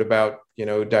 They wrote about,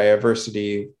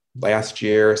 diversity last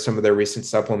year. Some of their recent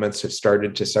supplements have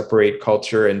started to separate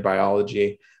culture and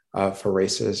biology for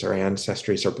races or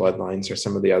ancestries or bloodlines or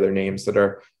some of the other names that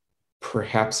are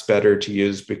perhaps better to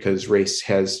use, because race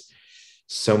has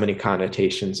so many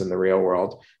connotations in the real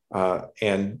world.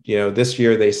 And this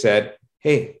year they said,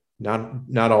 hey,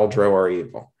 not all Drow are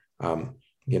evil.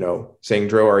 Saying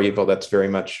Drow are evil, that's very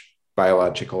much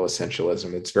biological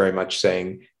essentialism. It's very much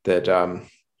saying that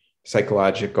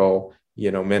psychological,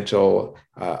 mental,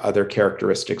 other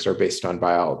characteristics are based on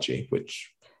biology,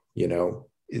 which,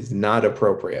 is not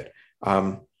appropriate.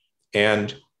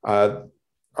 And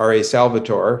R.A.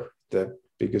 Salvatore, the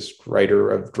biggest writer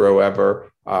of Dro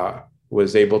ever,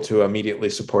 was able to immediately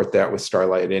support that with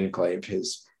Starlight Enclave,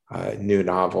 his new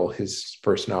novel, his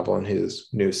first novel in his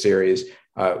new series,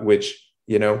 which,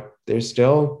 there's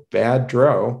still bad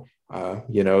Dro.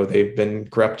 They've been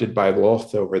corrupted by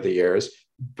Lolth over the years,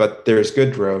 but there's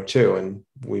good Dro too. And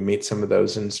we meet some of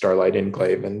those in Starlight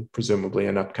Enclave and presumably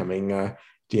in upcoming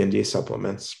D&D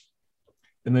supplements.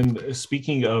 And then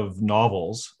speaking of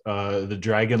novels, the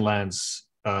Dragonlance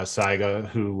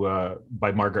saga,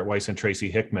 by Margaret Weis and Tracy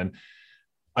Hickman,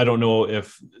 I don't know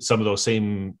if some of those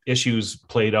same issues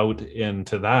played out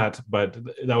into that, but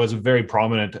that was very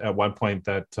prominent at one point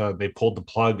that they pulled the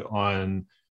plug on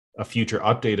a future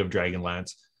update of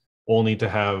Dragonlance, only to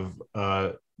have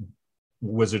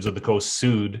Wizards of the Coast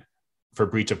sued for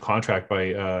breach of contract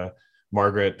by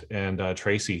Margaret and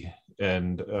Tracy.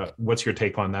 And what's your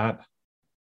take on that?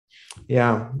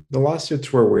 Yeah, the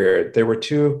lawsuits were weird. There were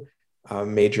two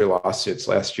major lawsuits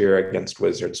last year against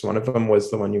Wizards. One of them was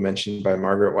the one you mentioned by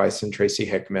Margaret Weis and Tracy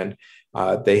Hickman.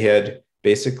 They had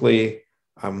basically,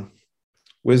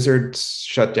 Wizards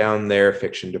shut down their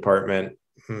fiction department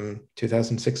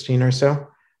 2016 or so,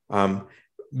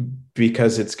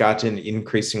 because it's gotten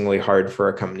increasingly hard for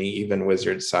a company, even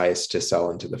Wizards size, to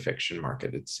sell into the fiction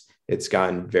market. It's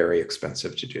gotten very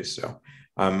expensive to do so.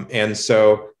 And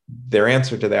so their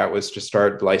answer to that was to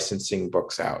start licensing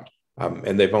books out.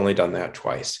 And they've only done that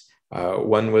twice.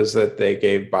 One was that they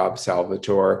gave Bob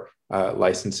Salvatore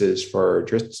licenses for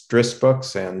Drizzt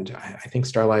books, and I think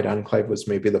Starlight Enclave was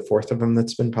maybe the fourth of them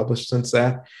that's been published since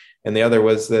that. And the other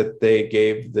was that they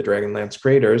gave the Dragonlance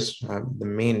creators, the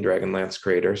main Dragonlance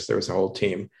creators, there was a whole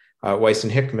team, Weis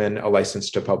and Hickman, a license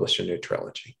to publish a new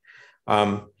trilogy.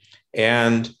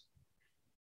 And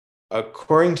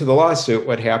according to the lawsuit,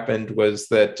 what happened was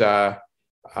that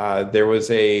there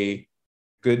was a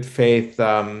good faith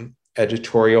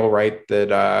editorial right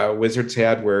that Wizards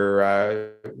had,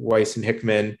 where Weis and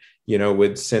Hickman,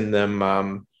 would send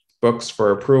them books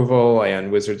for approval,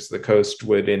 and Wizards of the Coast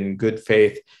would, in good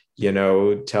faith,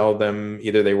 tell them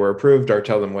either they were approved or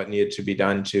tell them what needed to be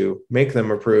done to make them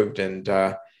approved. And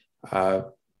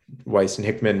Weis and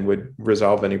Hickman would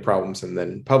resolve any problems and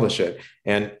then publish it.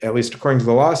 And at least according to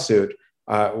the lawsuit,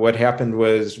 what happened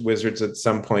was Wizards at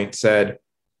some point said,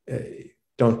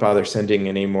 don't bother sending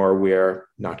anymore. We are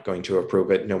not going to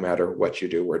approve it. No matter what you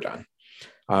do, we're done.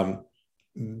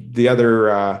 The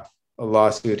other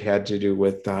lawsuit had to do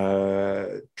with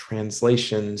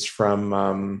translations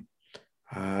from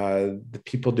the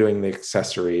people doing the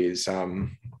accessories,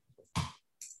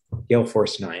 Gale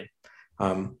Force 9.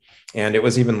 And it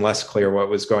was even less clear what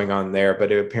was going on there,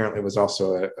 but it apparently was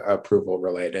also approval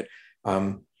related.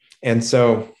 And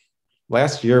so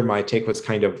last year, my take was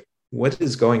kind of, what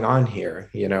is going on here?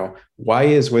 Why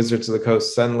is Wizards of the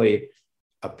Coast suddenly,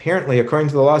 apparently, according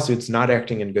to the lawsuits, not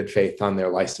acting in good faith on their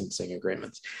licensing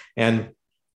agreements? And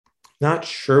not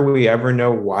sure we ever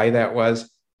know why that was.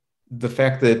 The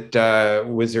fact that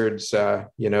Wizards,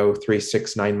 3,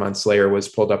 6, 9 months later was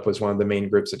pulled up as one of the main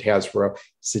groups at Hasbro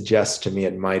suggests to me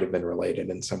it might have been related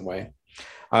in some way.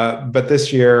 But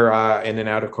this year, in an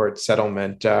out-of-court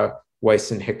settlement,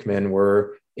 Weis and Hickman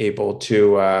were able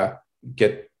to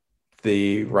get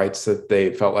the rights that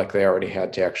they felt like they already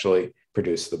had to actually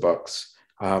produce the books.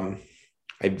 I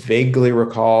vaguely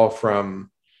recall from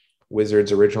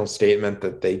Wizards' original statement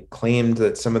that they claimed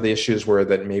that some of the issues were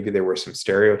that maybe there were some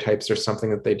stereotypes or something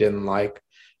that they didn't like.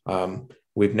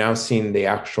 We've now seen the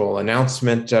actual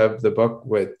announcement of the book,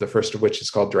 with the first of which is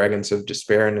called Dragons of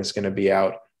Despair and is going to be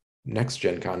out next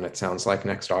Gen Con, it sounds like,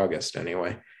 next August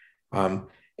anyway.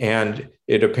 And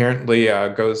it apparently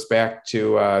goes back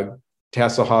to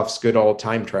Tasselhoff's good old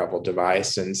time travel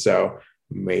device. And so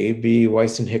maybe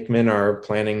Weis and Hickman are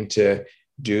planning to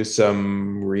do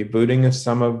some rebooting of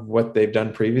some of what they've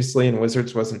done previously, and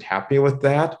Wizards wasn't happy with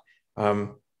that.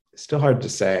 Still hard to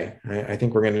say. I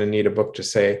think we're going to need a book to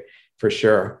say for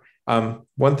sure.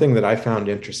 One thing that I found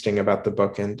interesting about the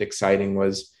book and exciting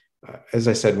was, as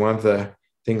I said, one of the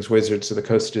things Wizards of the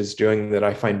Coast is doing that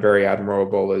I find very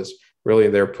admirable is really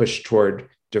their push toward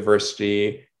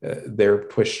diversity, their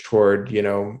push toward,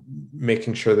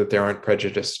 making sure that there aren't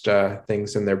prejudiced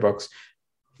things in their books.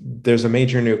 There's a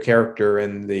major new character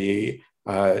in the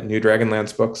new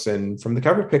Dragonlance books, and from the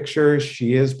cover picture,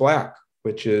 she is Black,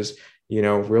 which is,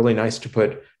 really nice to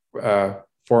put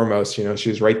foremost.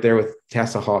 She's right there with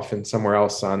Tasselhoff and somewhere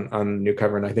else on the new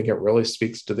cover. And I think it really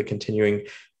speaks to the continuing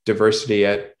diversity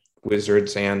at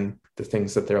Wizards and the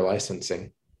things that they're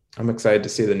licensing. I'm excited to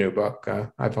see the new book.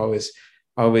 I've always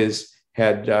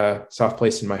had a soft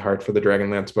place in my heart for the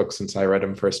Dragonlance books since I read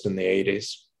them first in the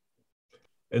 80s.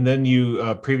 And then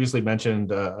you previously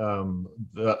mentioned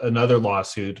another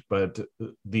lawsuit, but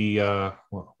the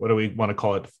what do we want to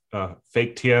call it?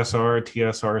 Fake TSR,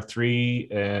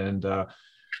 TSR3, and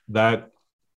that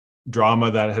drama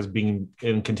that has been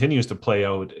and continues to play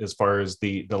out as far as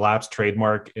the lapsed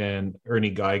trademark and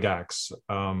Ernie Gygax.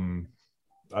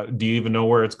 Do you even know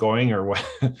where it's going or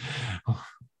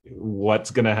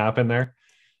what's going to happen there?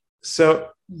 So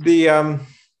the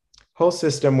whole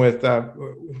system with,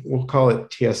 we'll call it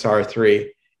TSR3,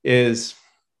 is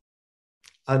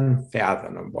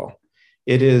unfathomable.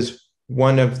 It is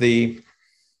one of the,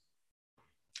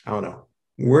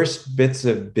 worst bits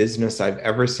of business I've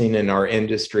ever seen in our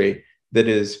industry that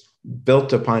is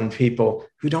built upon people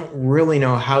who don't really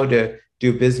know how to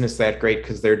do business that great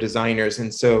because they're designers.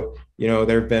 And so,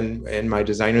 there have been, in my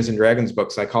Designers and Dragons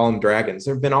books, I call them dragons.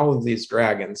 There have been all of these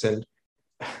dragons, and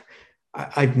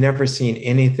I've never seen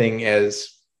anything as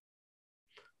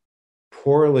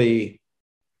poorly,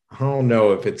 I don't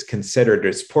know if it's considered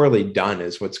as poorly done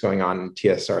as what's going on in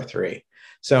TSR3.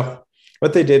 So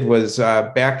what they did was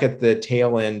back at the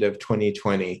tail end of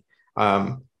 2020,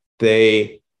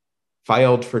 they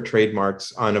filed for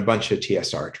trademarks on a bunch of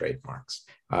TSR trademarks.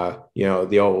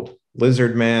 The old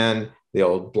Lizard Man, the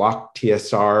old Block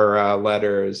TSR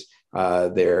letters,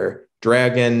 their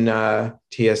Dragon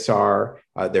TSR,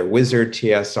 their Wizard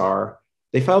TSR.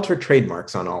 They filed for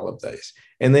trademarks on all of these.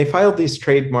 And they filed these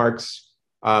trademarks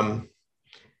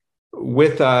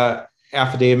with an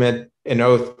affidavit, an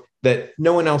oath that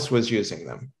no one else was using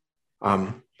them.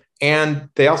 And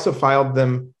they also filed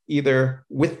them either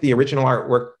with the original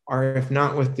artwork, or if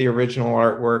not with the original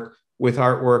artwork, with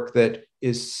artwork that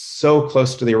is so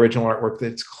close to the original artwork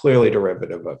that it's clearly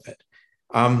derivative of it.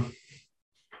 And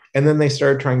then they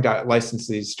started trying to license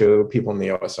these to people in the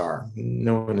OSR.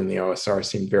 No one in the OSR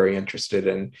seemed very interested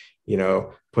in,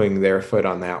 putting their foot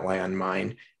on that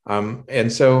landmine.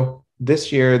 And so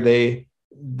this year they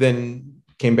then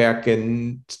came back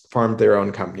and formed their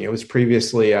own company. It was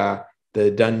previously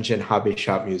the Dungeon Hobby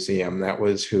Shop Museum. That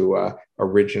was who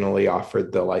originally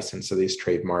offered the license of these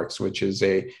trademarks, which is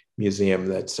a museum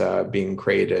that's being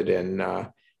created in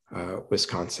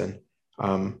Wisconsin.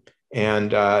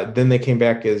 And then they came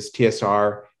back as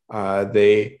TSR.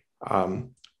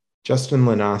 Justin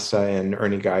Lanasa and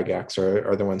Ernie Gygax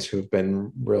are the ones who've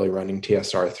been really running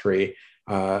TSR3.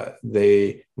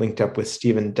 They linked up with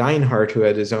Stephen Deinhardt, who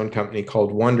had his own company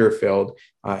called Wonderfield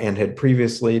and had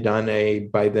previously done a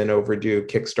by then overdue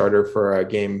Kickstarter for a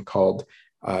game called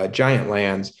Giant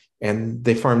Lands, and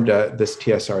they formed this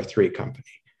TSR3 company.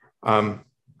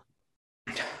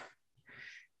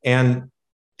 And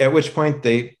at which point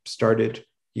they started,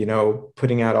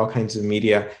 putting out all kinds of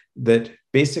media that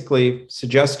basically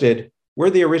suggested we're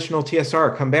the original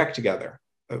TSR, come back together,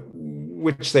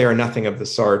 which they are nothing of the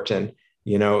sort. And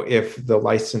if the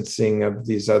licensing of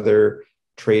these other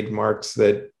trademarks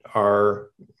that are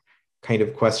kind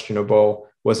of questionable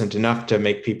wasn't enough to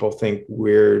make people think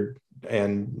weird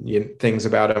and things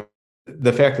about them,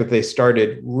 the fact that they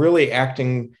started really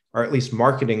acting, or at least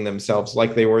marketing themselves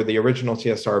like they were the original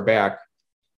TSR back,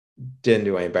 didn't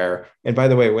do any better. And by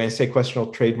the way, when I say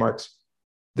questionable trademarks,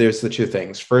 there's the two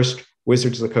things. First,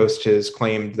 Wizards of the Coast has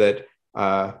claimed that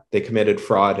they committed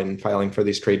fraud in filing for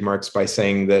these trademarks by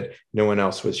saying that no one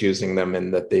else was using them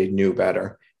and that they knew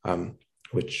better,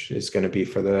 which is going to be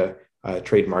for the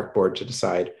trademark board to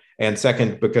decide. And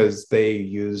second, because they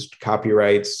used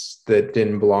copyrights that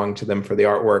didn't belong to them for the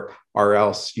artwork, or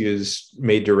else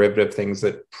made derivative things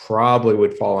that probably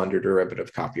would fall under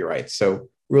derivative copyrights. So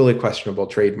really questionable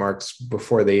trademarks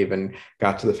before they even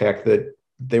got to the fact that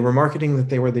they were marketing that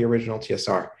they were the original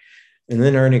TSR. And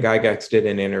then Ernie Gygax did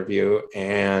an interview,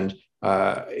 and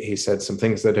he said some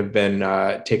things that have been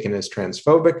taken as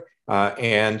transphobic,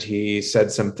 and he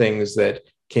said some things that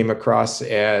came across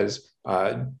as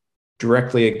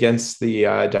directly against the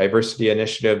diversity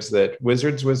initiatives that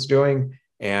Wizards was doing.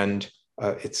 And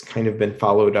it's kind of been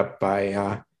followed up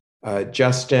by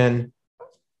Justin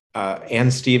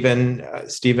and Stephen.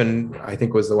 Stephen, I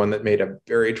think, was the one that made a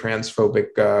very transphobic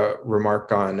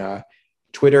remark on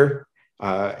Twitter.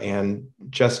 And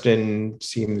Justin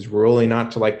seems really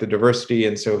not to like the diversity.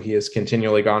 And so he has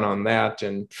continually gone on that.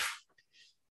 And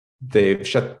they've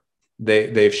shut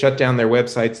down their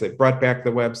websites. They've brought back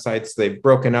the websites. They've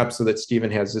broken up so that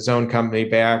Stephen has his own company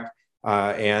back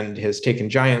and has taken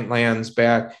Giant Lands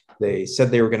back. They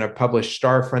said they were going to publish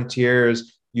Star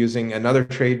Frontiers using another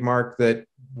trademark that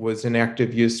was in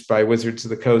active use by Wizards of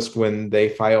the Coast when they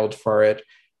filed for it.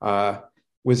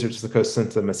 Wizards of the Coast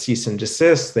sent them a cease and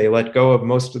desist. They let go of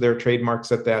most of their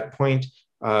trademarks at that point,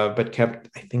 but kept,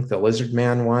 I think, the Lizard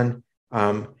Man one.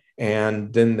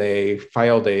 And then they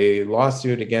filed a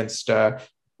lawsuit against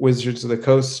Wizards of the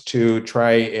Coast to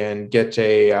try and get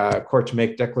a court to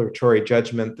make declaratory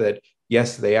judgment that,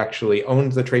 yes, they actually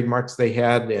owned the trademarks they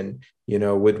had, and,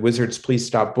 would Wizards please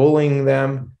stop bullying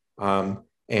them?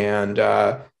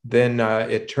 Then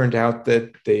it turned out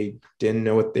that they didn't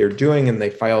know what they were doing, and they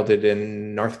filed it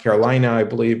in North Carolina, I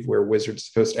believe, where Wizards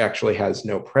of the Coast actually has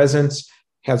no presence.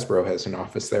 Hasbro has an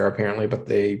office there, apparently, but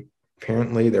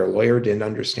apparently their lawyer didn't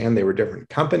understand they were different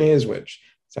companies, which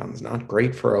sounds not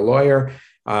great for a lawyer.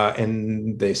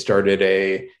 And they started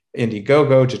a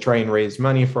Indiegogo to try and raise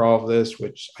money for all of this,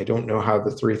 which I don't know how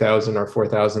the $3,000 or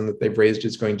 $4,000 that they've raised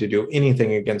is going to do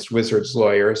anything against Wizards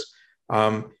lawyers.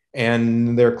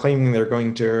 And they're claiming they're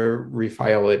going to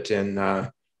refile it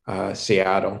in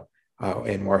Seattle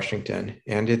and Washington.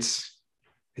 And it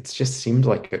just seemed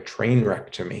like a train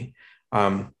wreck to me.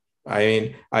 I've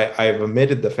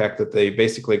omitted the fact that they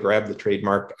basically grabbed the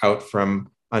trademark out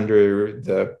from under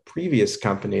the previous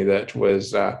company that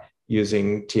was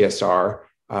using TSR.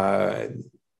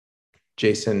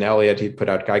 Jason Elliott, he put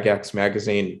out Gygax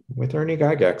magazine with Ernie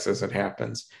Gygax, as it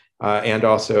happens, and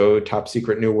also Top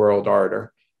Secret New World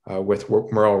Order with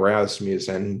Merle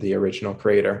Rasmussen, the original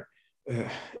creator.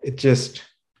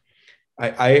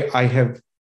 I have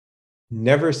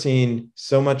never seen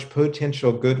so much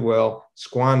potential goodwill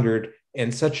squandered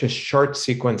in such a short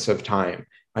sequence of time.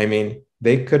 I mean,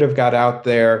 they could have got out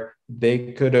there.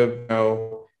 They could have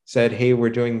said, hey, we're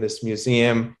doing this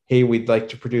museum. Hey, we'd like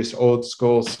to produce old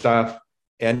school stuff.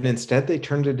 And instead, they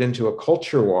turned it into a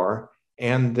culture war.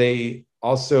 And they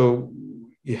also,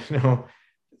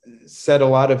 said a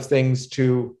lot of things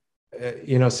to,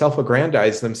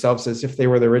 self-aggrandize themselves as if they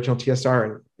were the original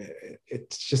TSR.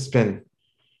 And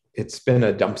it's been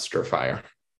a dumpster fire.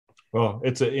 Well,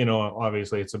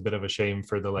 obviously it's a bit of a shame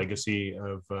for the legacy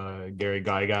of Gary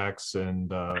Gygax,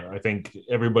 and I think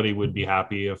everybody would be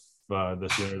happy if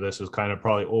this is kind of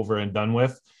probably over and done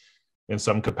with in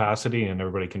some capacity, and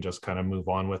everybody can just kind of move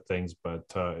on with things. But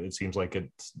it seems like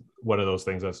it's one of those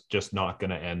things that's just not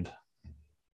going to end.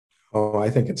 Oh, I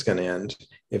think it's going to end.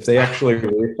 If they actually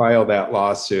refile that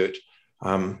lawsuit,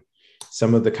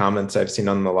 some of the comments I've seen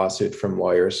on the lawsuit from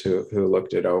lawyers who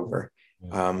looked it over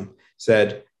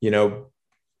said,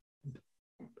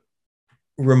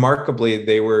 remarkably,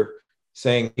 they were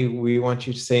saying, hey, we want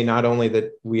you to say not only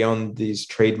that we own these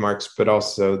trademarks, but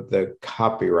also the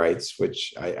copyrights,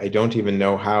 which I don't even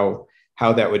know how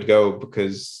that would go,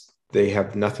 because they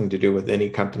have nothing to do with any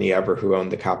company ever who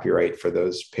owned the copyright for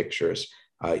those pictures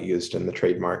used in the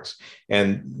trademarks.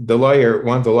 And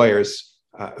one of the lawyers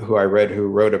who I read who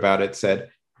wrote about it said,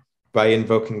 by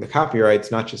invoking the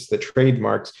copyrights, not just the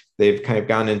trademarks, they've kind of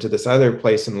gone into this other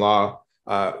place in law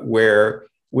where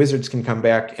Wizards can come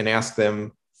back and ask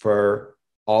them for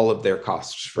all of their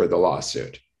costs for the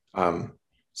lawsuit.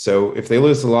 So if they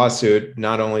lose the lawsuit,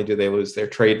 not only do they lose their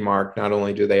trademark, not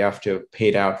only do they have to have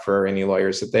paid out for any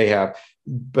lawyers that they have,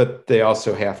 but they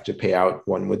also have to pay out,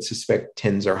 one would suspect,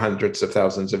 tens or hundreds of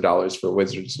thousands of dollars for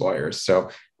Wizards lawyers. So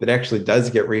if it actually does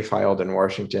get refiled in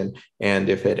Washington, and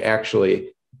if it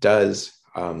actually does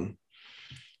have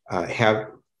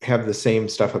the same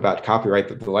stuff about copyright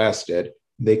that the last did,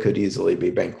 they could easily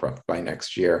be bankrupt by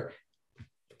next year.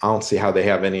 I don't see how they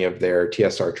have any of their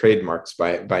TSR trademarks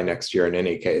by next year in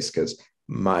any case, because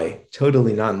my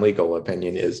totally non-legal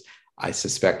opinion is I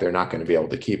suspect they're not going to be able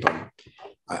to keep them.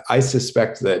 I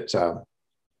suspect that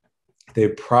they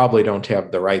probably don't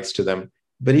have the rights to them.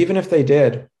 But even if they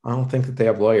did, I don't think that they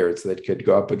have lawyers that could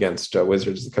go up against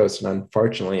Wizards of the Coast. And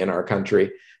unfortunately, in our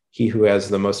country, he who has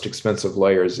the most expensive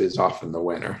lawyers is often the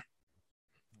winner.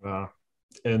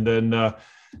 And then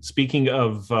speaking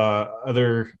of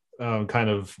other kind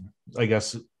of, I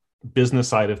guess, business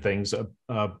side of things,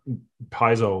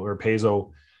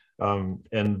 Paizo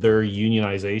and their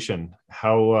unionization,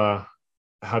 how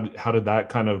did that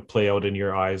kind of play out in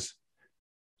your eyes?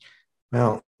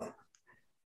 Well,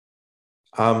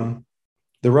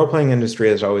 the role-playing industry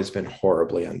has always been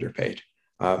horribly underpaid.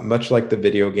 Much like the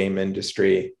video game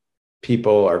industry,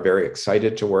 people are very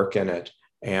excited to work in it.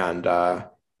 And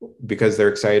because they're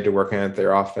excited to work in it,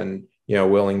 they're often,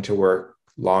 willing to work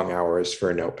long hours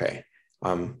for no pay.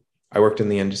 I worked in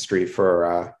the industry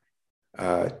for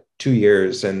 2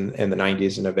 years in the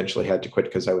 90s and eventually had to quit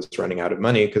because I was running out of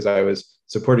money because I was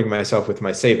supporting myself with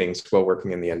my savings while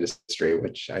working in the industry,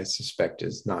 which I suspect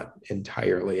is not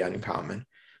entirely uncommon.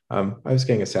 I was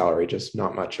getting a salary, just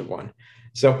not much of one.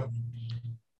 So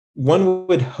one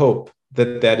would hope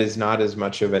that that is not as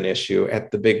much of an issue at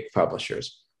the big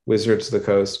publishers. Wizards of the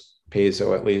Coast,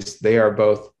 Paizo at least, they are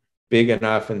both big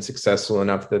enough and successful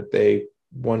enough that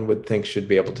one would think should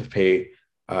be able to pay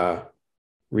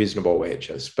reasonable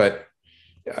wages. But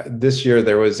this year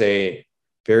there was a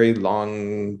very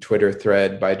long Twitter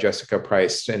thread by Jessica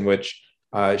Price in which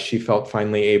she felt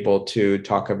finally able to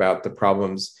talk about the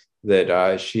problems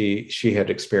that she had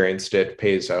experienced at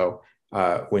Paizo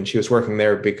when she was working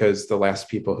there, because the last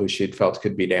people who she'd felt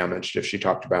could be damaged if she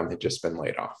talked about them had just been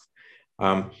laid off.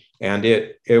 And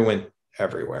it went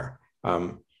everywhere.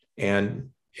 And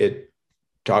it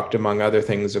talked, among other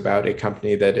things, about a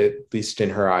company that, at least in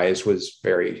her eyes, was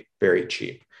very, very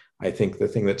cheap. I think the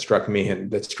thing that struck me and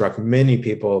that struck many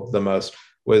people the most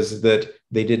was that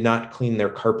they did not clean their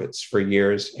carpets for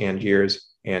years and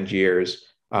years and years,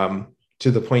 to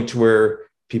the point where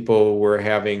people were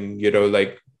having,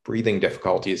 like breathing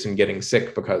difficulties and getting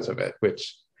sick because of it,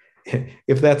 which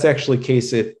if that's actually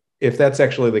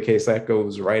the case, that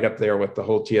goes right up there with the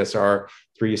whole TSR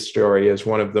 3 story as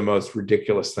one of the most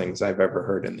ridiculous things I've ever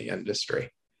heard in the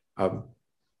industry.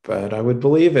 But I would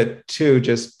believe it too,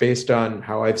 just based on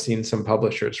how I've seen some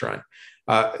publishers run.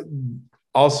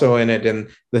 Also in it, and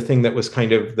the thing that was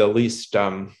kind of the least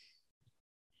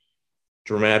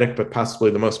dramatic, but possibly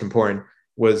the most important,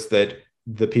 was that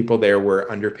the people there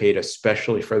were underpaid,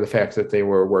 especially for the fact that they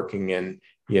were working in,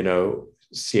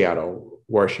 Seattle,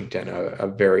 Washington, a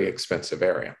very expensive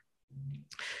area.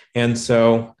 And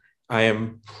so I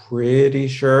am pretty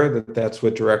sure that that's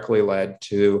what directly led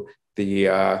to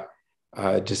the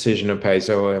decision of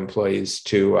Paizo employees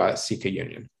to seek a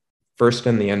union. First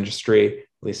in the industry,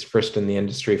 at least first in the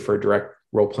industry for a direct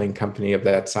role-playing company of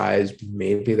that size.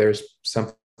 Maybe there's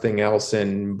something else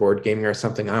in board gaming or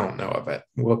something. I don't know of it.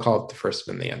 We'll call it the first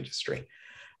in the industry.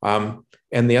 And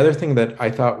the other thing that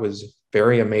I thought was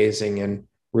very amazing and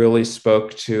really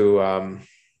spoke to,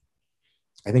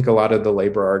 I think, a lot of the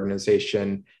labor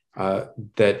organization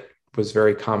that was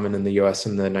very common in the US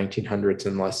in the 1900s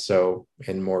and less so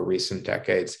in more recent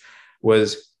decades,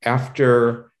 was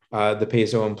after the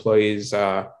Paizo employees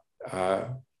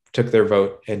took their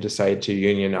vote and decided to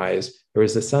unionize, there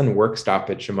was a sudden work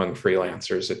stoppage among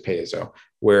freelancers at Paizo,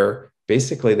 where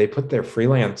basically they put their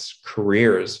freelance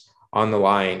careers on the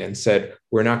line and said,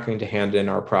 we're not going to hand in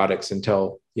our products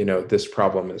until, this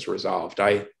problem is resolved.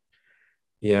 I've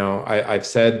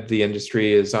said the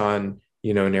industry is on,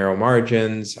 narrow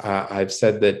margins. I've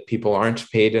said that people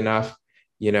aren't paid enough.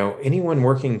 Anyone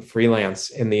working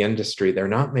freelance in the industry, they're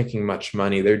not making much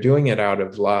money. They're doing it out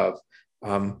of love.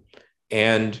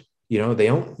 And they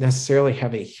don't necessarily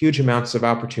have a huge amounts of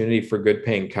opportunity for good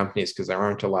paying companies, because there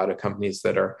aren't a lot of companies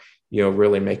that are,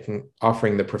 really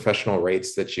offering the professional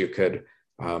rates that you could,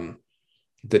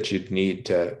 that you'd need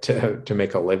to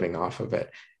make a living off of it.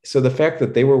 So the fact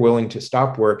that they were willing to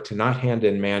stop work, to not hand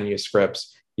in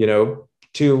manuscripts,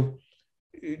 to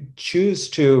choose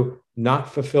to not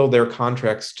fulfill their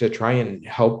contracts to try and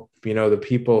help, the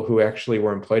people who actually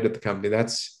were employed at the company,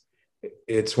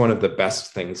 it's one of the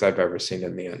best things I've ever seen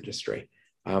in the industry.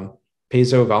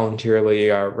 Paizo voluntarily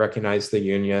recognized the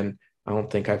union. I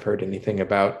don't think I've heard anything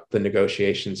about the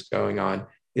negotiations going on.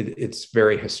 It's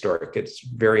very historic. It's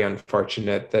very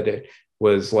unfortunate that it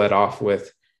was let off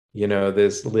with,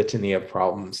 this litany of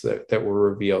problems that were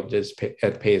revealed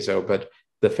at Paizo. But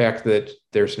the fact that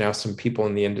there's now some people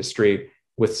in the industry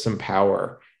with some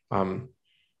power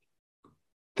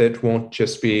that won't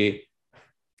just be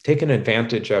taken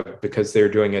advantage of because they're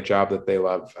doing a job that they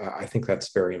love, I think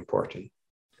that's very important.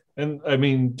 And I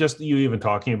mean, just you even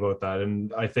talking about that,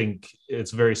 and I think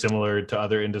it's very similar to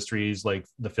other industries, like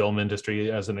the film industry,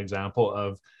 as an example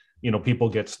of, people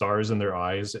get stars in their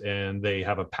eyes and they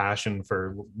have a passion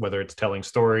for whether it's telling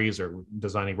stories or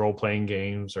designing role-playing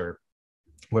games or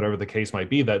whatever the case might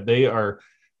be, that they are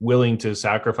willing to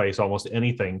sacrifice almost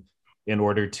anything in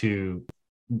order to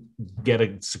get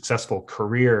a successful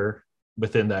career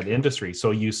within that industry.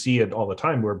 So you see it all the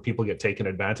time where people get taken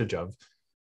advantage of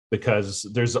because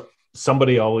there's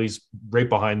somebody always right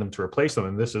behind them to replace them.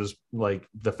 And this is like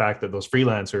the fact that those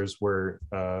freelancers were,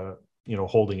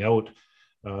 holding out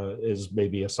is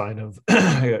maybe a sign of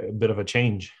a bit of a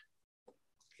change.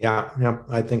 Yeah,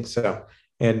 I think so.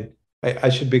 And I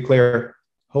should be clear,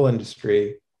 whole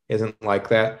industry isn't like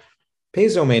that.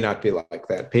 Paizo may not be like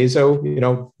that.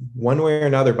 Paizo, one way or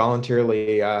another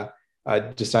voluntarily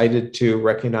decided to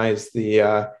recognize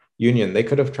the union. They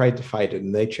could have tried to fight it,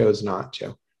 and they chose not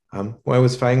to. When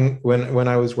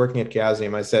I was working at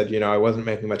Chaosium, I said, I wasn't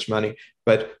making much money,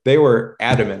 but they were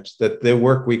adamant that the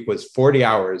work week was 40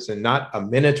 hours and not a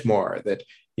minute more. That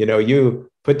you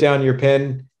put down your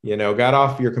pen, got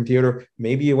off your computer.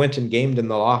 Maybe you went and gamed in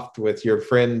the loft with your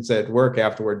friends at work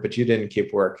afterward, but you didn't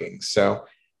keep working. So,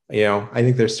 I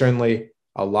think there's certainly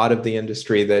a lot of the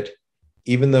industry that,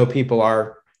 even though people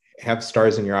have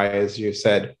stars in your eye, as you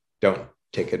said, don't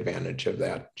take advantage of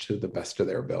that to the best of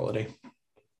their ability.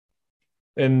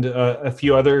 And a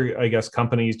few other, I guess,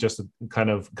 companies, just to kind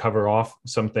of cover off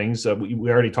some things. We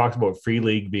already talked about Free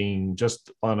League being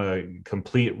just on a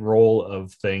complete roll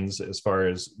of things as far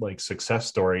as like success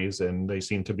stories, and they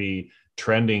seem to be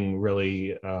trending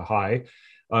really high.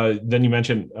 Then you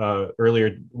mentioned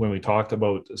earlier when we talked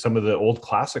about some of the old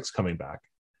classics coming back.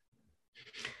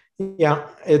 Yeah,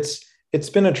 it's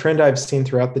been a trend I've seen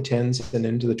throughout the 10s and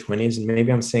into the 20s, and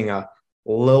maybe I'm seeing a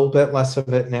little bit less of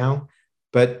it now.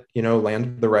 But, Land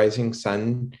of the Rising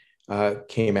Sun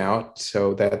came out.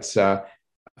 So that's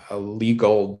Lee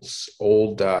Gold's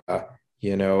old,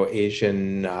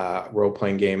 Asian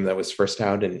role-playing game that was first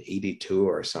out in 82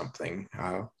 or something.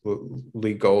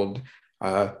 Lee Gold,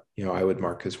 I would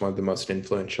mark as one of the most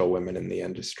influential women in the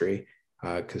industry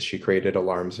because she created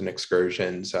Alarms and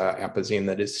Excursions, Apazine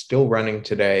that is still running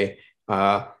today.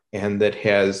 And that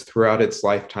has throughout its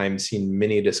lifetime seen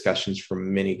many discussions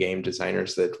from many game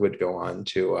designers that would go on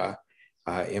to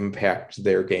impact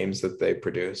their games that they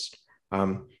produced.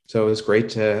 So it was great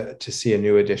to see a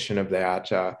new edition of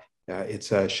that.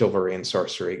 It's a chivalry and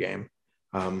sorcery game.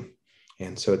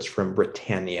 And so it's from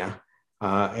Britannia.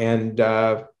 And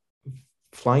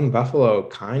Flying Buffalo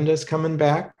kind of is coming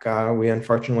back. We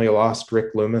unfortunately lost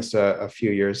Rick Loomis a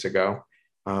few years ago.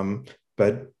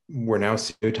 But we're now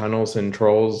seeing new Tunnels and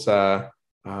Trolls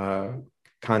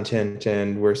content,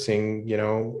 and we're seeing,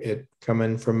 it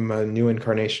coming from a new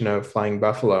incarnation of Flying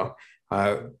Buffalo.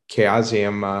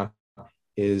 Chaosium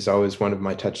is always one of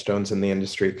my touchstones in the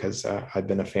industry because I've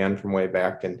been a fan from way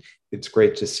back, and it's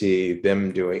great to see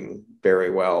them doing very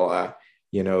well,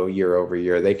 year over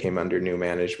year. They came under new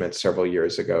management several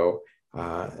years ago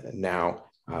now.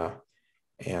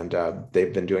 And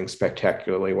they've been doing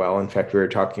spectacularly well. In fact, we were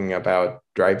talking about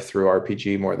Drive-Thru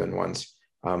RPG more than once.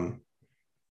 And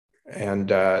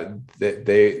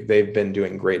they've been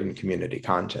doing great in community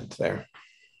content there.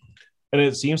 And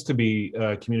it seems to be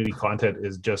community content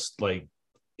is just like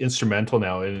instrumental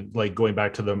now. And like going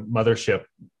back to the mothership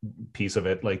piece of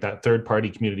it, like that third-party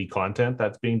community content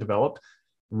that's being developed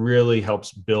really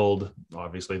helps build,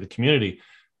 obviously, the community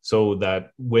so that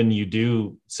when you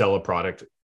do sell a product,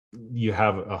 you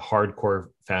have a hardcore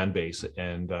fan base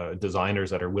and designers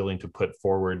that are willing to put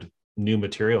forward new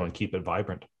material and keep it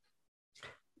vibrant.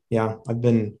 Yeah, I've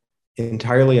been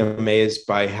entirely amazed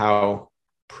by how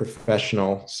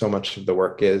professional so much of the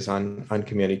work is on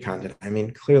community content. I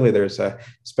mean, clearly there's a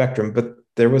spectrum, but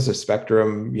there was a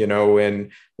spectrum,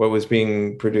 in what was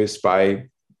being produced by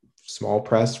small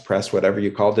press, whatever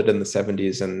you called it, in the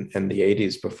 70s and the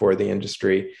 80s before the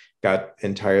industry got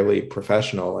entirely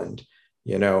professional. And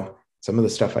some of the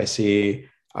stuff I see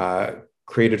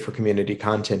created for community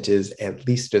content is at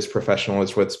least as professional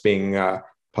as what's being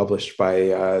published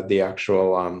by the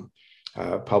actual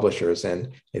publishers.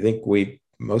 And I think we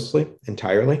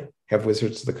entirely have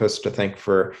Wizards of the Coast to thank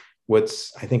for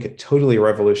what's, I think, a totally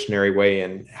revolutionary way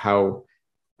in how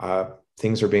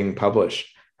things are being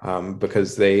published,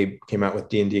 because they came out with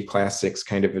D&D Classics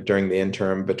kind of during the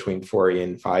interim between 4E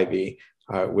and 5E.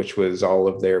 Which was all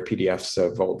of their PDFs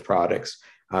of old products.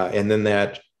 And then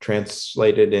that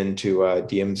translated into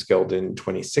DM's Guild in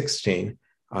 2016,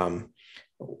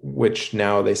 which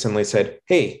now they suddenly said,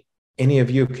 hey, any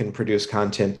of you can produce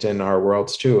content in our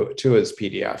worlds too as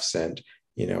PDFs. And,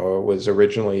 it was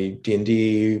originally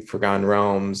D&D, Forgotten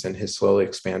Realms, and has slowly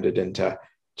expanded into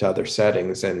other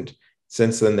settings. And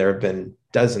since then, there have been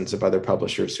dozens of other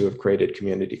publishers who have created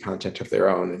community content of their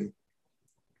own. And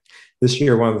this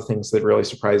year, one of the things that really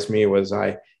surprised me was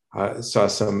I saw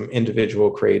some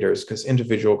individual creators, because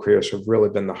individual creators have really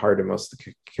been the heart of most of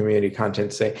the community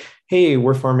content, say, hey,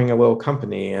 we're forming a little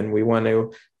company and we want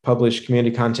to publish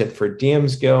community content for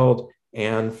DM's Guild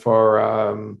and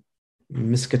for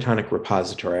Miskatonic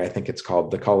Repository, I think it's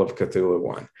called, the Call of Cthulhu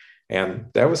one. And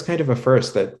that was kind of a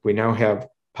first, that we now have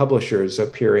publishers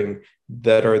appearing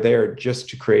that are there just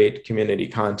to create community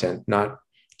content, not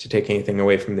to take anything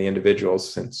away from the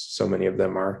individuals, since so many of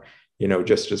them are,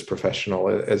 just as professional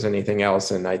as anything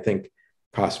else. And I think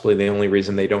possibly the only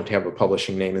reason they don't have a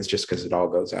publishing name is just because it all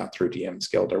goes out through DM's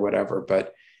Guild or whatever.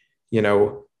 But,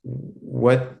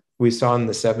 what we saw in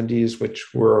the 70s,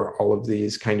 which were all of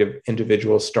these kind of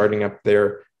individuals starting up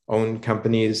their own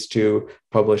companies to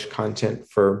publish content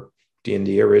for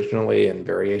D&D originally and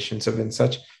variations of it and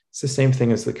such. It's the same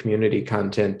thing as the community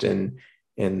content in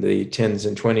the 10s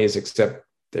and 20s, except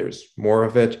there's more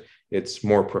of it. It's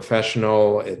more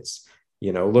professional. It's,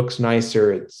 looks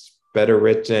nicer. It's better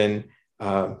written,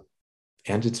 and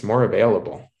it's more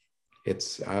available.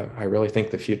 It's, I really think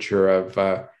the future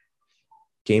of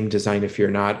game design, if you're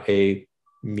not a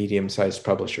medium-sized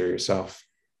publisher yourself.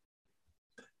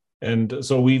 And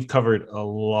so we've covered a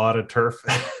lot of turf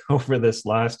over this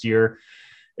last year.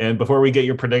 And before we get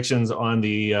your predictions on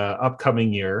the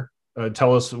upcoming year,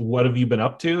 tell us, what have you been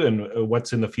up to and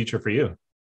what's in the future for you?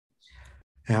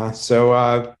 Yeah,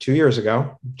 so 2 years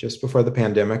ago, just before the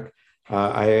pandemic,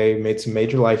 I made some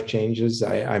major life changes.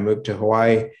 I moved to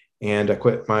Hawaii and I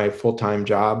quit my full-time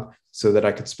job so that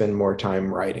I could spend more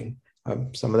time writing.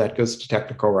 Some of that goes to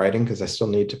technical writing because I still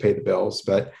need to pay the bills,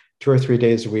 but 2 or 3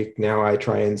 days a week now I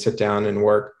try and sit down and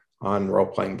work on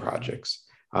role-playing projects.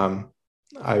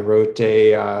 I wrote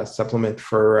a supplement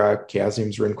for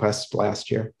Chaosium's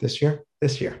RuneQuest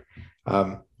this year,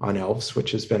 on elves,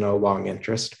 which has been a long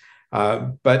interest.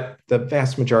 But the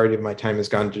vast majority of my time has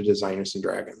gone to Designers and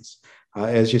Dragons.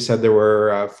 As you said, there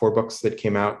were 4 books that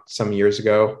came out some years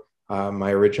ago.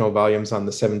 My original volumes on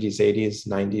the 70s, 80s,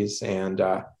 90s, and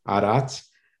aughts.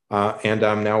 And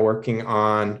I'm now working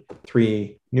on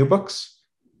 3 new books.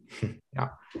 Yeah.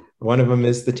 One of them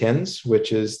is The Tens,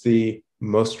 which is the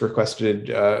most requested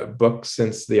book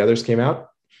since the others came out.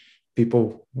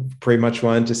 People pretty much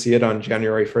wanted to see it on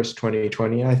January 1st,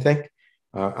 2020, I think.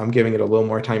 I'm giving it a little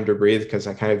more time to breathe because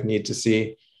I kind of need to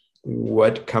see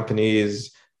what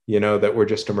companies, that were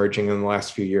just emerging in the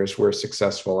last few years were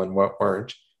successful and what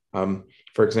weren't.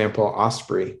 For example,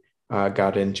 Osprey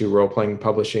got into role-playing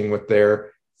publishing with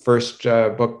their first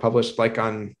book published like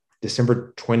on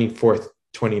December 24th,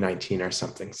 2019 or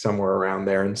something, somewhere around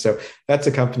there. And so that's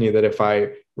a company that if I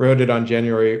released it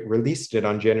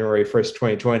on January 1st,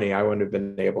 2020, I wouldn't have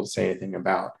been able to say anything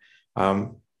about.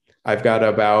 I've got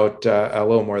about a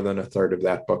little more than a third of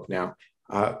that book now.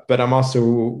 But I'm also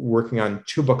working on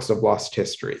 2 books of lost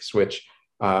histories, which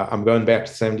I'm going back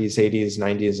to 70s, 80s,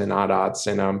 90s, and aughts,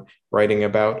 and I'm writing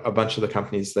about a bunch of the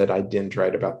companies that I didn't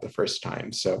write about the first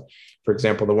time. So, for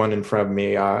example, the one in front of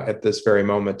me at this very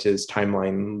moment is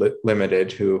Timeline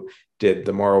Limited, who did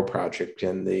the Morrow Project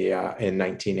in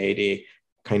 1980,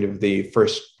 kind of the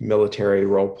first military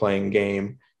role-playing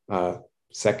game,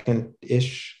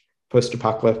 second-ish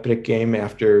post-apocalyptic game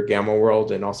after Gamma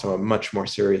World, and also a much more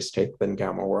serious take than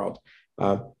Gamma World.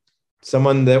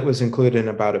 Someone that was included in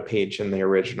about a page in the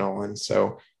original, and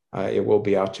so it will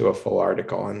be out to a full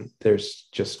article. And there's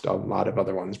just a lot of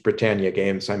other ones. Britannia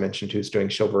Games, I mentioned, who's doing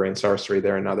Chivalry and Sorcery.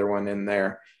 They're another one in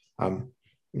there.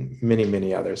 Many,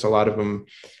 many others. A lot of them,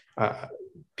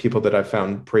 people that I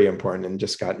found pretty important and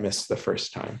just got missed the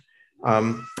first time.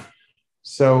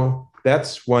 So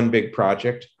that's one big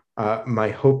project. My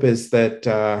hope is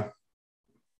that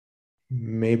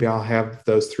maybe I'll have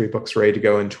those 3 books ready to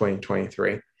go in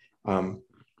 2023.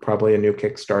 Probably a new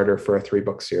Kickstarter for a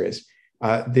 3-book series.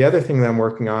 The other thing that I'm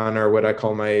working on are what I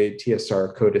call my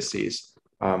TSR codices.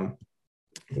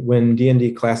 When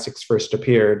D&D Classics first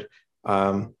appeared,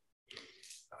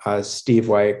 Steve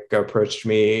White approached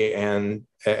me and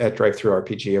at DriveThru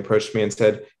RPG approached me and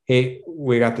said, hey,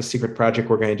 we got the secret project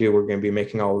we're going to do. We're going to be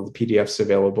making all of the PDFs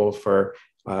available for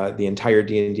the entire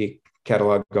D&D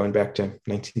catalog going back to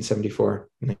 1974,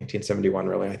 1971,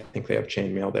 really. I think they have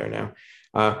chainmail there now.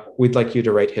 We'd like you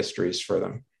to write histories for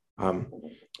them.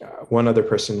 One other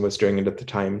person was doing it at the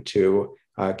time too,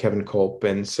 Kevin Kolp.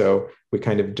 And so we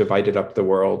kind of divided up the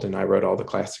world, and I wrote all the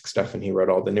classic stuff and he wrote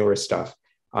all the newer stuff.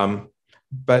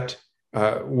 But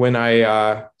when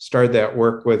I started that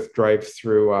work with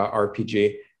DriveThru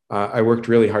RPG, I worked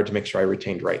really hard to make sure I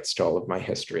retained rights to all of my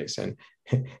histories. And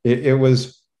it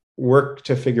was work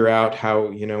to figure out how,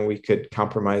 we could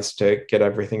compromise to get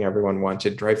everything everyone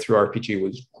wanted. DriveThru RPG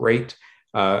was great.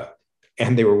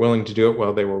 And they were willing to do it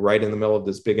while they were right in the middle of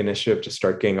this big initiative to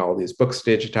start getting all these books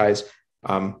digitized.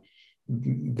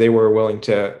 They were willing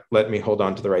to let me hold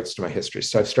on to the rights to my history.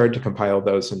 So I started to compile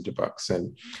those into books.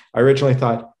 And I originally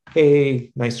thought,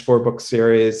 hey, nice 4-book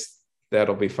series.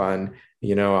 That'll be fun.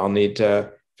 I'll need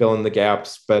to fill in the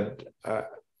gaps. But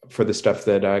for the stuff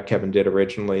that Kevin did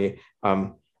originally,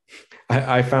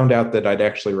 I found out that I'd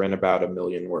actually written about 1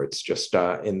 million words just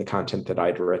in the content that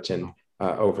I'd written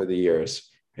over the years.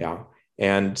 Yeah.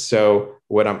 And so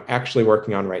what I'm actually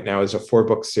working on right now is a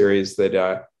 4-book series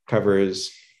that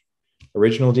covers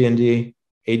original D&D,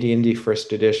 AD&D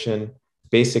first edition,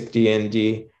 basic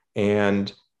D&D,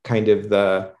 and kind of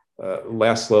the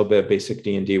last little bit of basic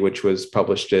D&D, which was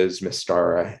published as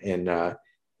Mystara in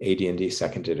AD&D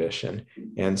second edition.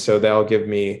 And so that'll give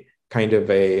me kind of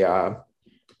a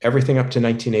everything up to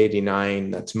 1989.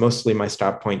 That's mostly my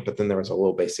stop point, but then there was a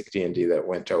little basic D&D that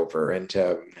went over into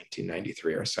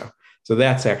 1993 or so. So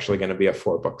that's actually going to be a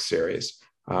 4-book series.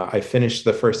 I finished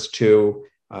the first 2.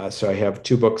 So I have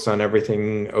 2 books on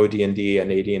everything OD&D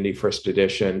and AD&D first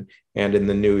edition. And in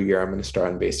the new year, I'm going to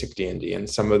start on basic D&D. And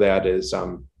some of that is,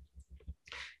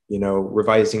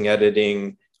 revising,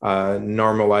 editing,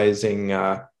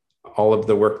 normalizing all of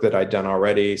the work that I'd done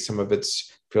already. Some of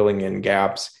it's filling in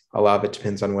gaps. A lot of it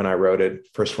depends on when I wrote it.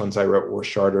 First ones I wrote were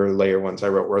shorter, later ones I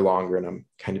wrote were longer, and I'm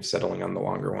kind of settling on the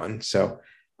longer one. So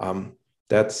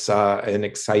that's an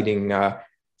exciting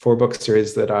 4-book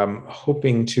series that I'm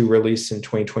hoping to release in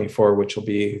 2024, which will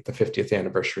be the 50th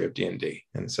anniversary of D&D.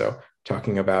 And so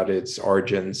talking about its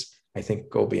origins, I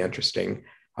think will be interesting.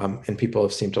 And people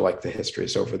have seemed to like the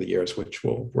histories over the years, which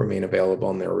will remain available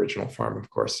in their original form, of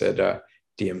course, at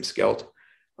DM's Guild.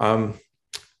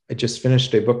 I just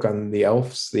finished a book on the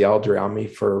elves, the Aldriami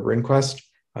for RuneQuest.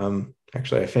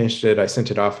 Actually, I finished it. I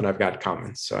sent it off and I've got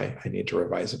comments, so I need to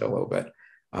revise it a little bit.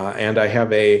 And I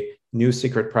have a new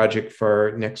secret project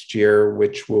for next year,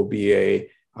 which will be a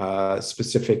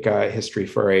specific history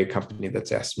for a company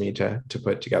that's asked me to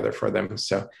put together for them.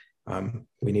 So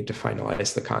we need to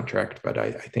finalize the contract, but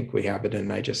I think we have it,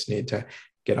 and I just need to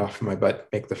get off my butt,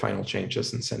 make the final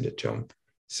changes, and send it to them.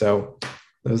 So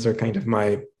those are kind of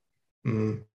my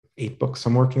 8 books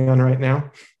I'm working on right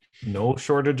now. No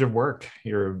shortage of work.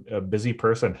 You're a busy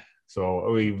person.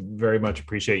 So we very much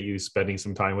appreciate you spending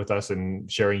some time with us and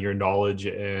sharing your knowledge.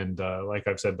 And like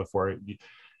I've said before,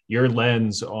 your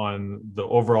lens on the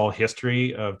overall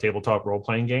history of tabletop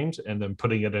role-playing games and then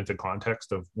putting it into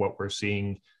context of what we're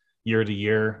seeing year to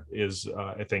year is,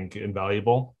 I think,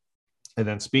 invaluable. And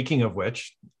then speaking of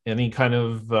which, any kind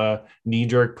of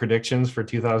knee-jerk predictions for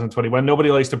 2021?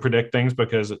 Nobody likes to predict things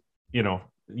because,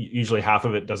 usually half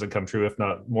of it doesn't come true, if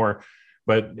not more.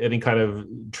 But any kind of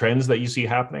trends that you see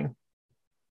happening?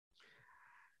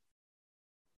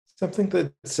 Something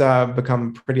that's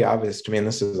become pretty obvious to me, and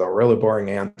this is a really boring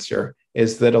answer,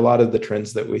 is that a lot of the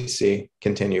trends that we see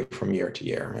continue from year to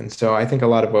year. And so I think a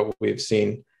lot of what we've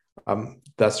seen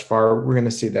thus far, we're going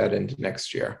to see that into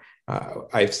next year.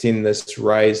 I've seen this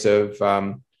rise of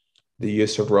the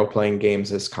use of role-playing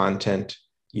games as content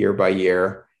year by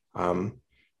year,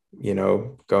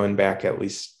 going back at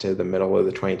least to the middle of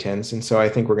the 2010s. And so I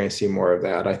think we're going to see more of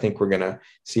that. I think we're going to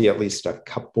see at least a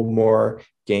couple more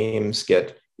games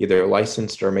get either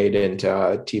licensed or made into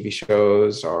TV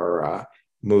shows or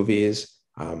movies.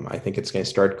 I think it's going to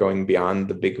start going beyond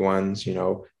the big ones,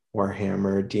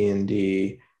 Warhammer,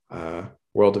 D&D,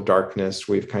 World of Darkness.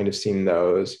 We've kind of seen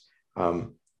those. I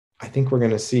think we're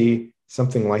going to see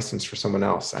something licensed for someone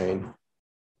else. I mean,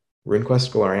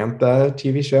 RuneQuest Glorantha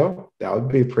TV show, that would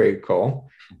be pretty cool.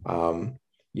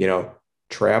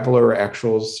 Traveler,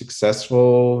 actual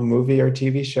successful movie or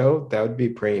TV show, that would be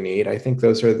pretty neat. I think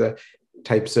those are the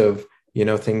types of,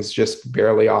 things just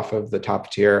barely off of the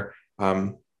top tier,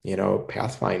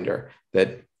 Pathfinder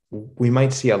that we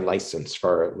might see a license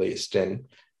for at least. And,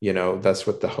 that's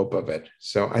what the hope of it.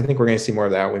 So I think we're going to see more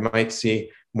of that. We might see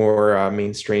more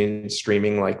mainstream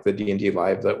streaming like the D&D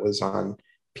Live that was on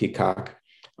Peacock.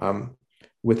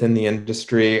 Within the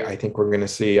industry, I think we're going to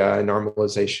see a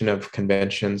normalization of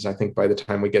conventions. I think by the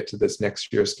time we get to this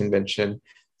next year's convention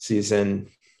season,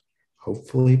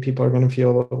 hopefully people are going to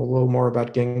feel a little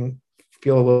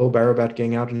better about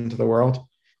getting out into the world.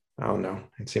 I don't know.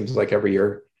 It seems like every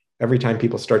year, every time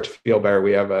people start to feel better,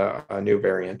 we have a new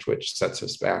variant, which sets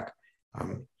us back.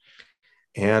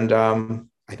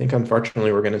 I think,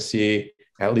 unfortunately, we're going to see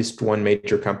at least one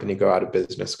major company go out of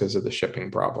business because of the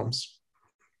shipping problems.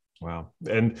 Wow.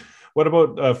 And what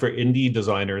about for indie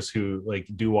designers who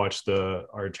do watch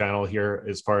our channel here,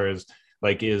 as far as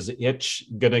is itch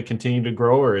going to continue to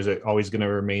grow, or is it always going to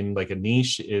remain a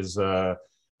niche? Is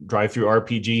drive-through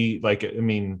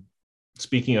RPG,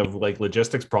 speaking of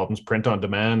logistics problems, print on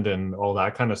demand and all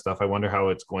that kind of stuff, I wonder how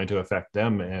it's going to affect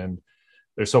them. And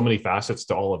there's so many facets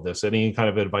to all of this. Any kind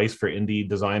of advice for indie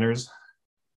designers?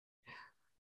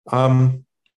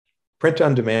 Print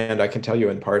on demand, I can tell you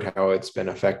in part how it's been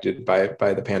affected by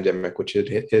the pandemic, which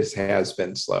has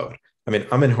been slowed. I mean,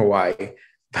 I'm in Hawaii,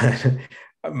 but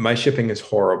my shipping is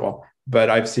horrible.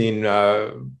 But I've seen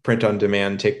print on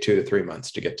demand take 2 to 3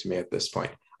 months to get to me at this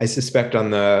point. I suspect on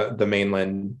the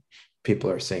mainland, people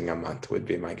are saying a month would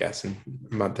be my guess, and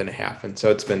a month and a half. And so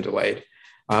it's been delayed.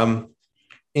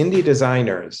 Indie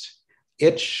designers,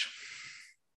 itch.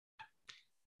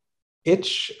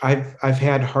 I've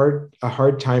had a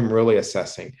hard time really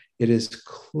assessing. It is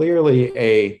clearly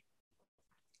a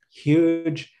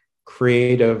huge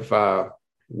creative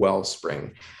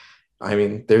wellspring. I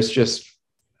mean,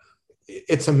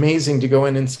 it's amazing to go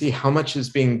in and see how much is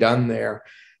being done there,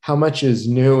 how much is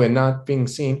new and not being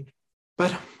seen,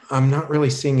 but I'm not really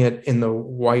seeing it in the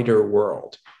wider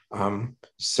world.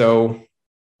 So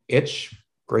Itch,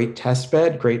 great test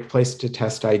bed, great place to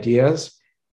test ideas.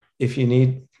 If you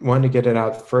need one to get it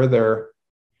out further,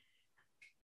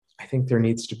 I think there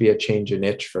needs to be a change in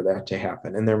Itch for that to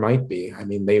happen. And there might be. I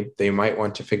mean, they might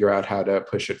want to figure out how to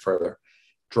push it further.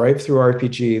 Drive-through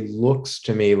RPG looks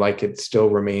to me like it still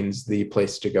remains the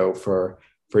place to go for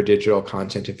digital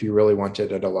content if you really want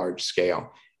it at a large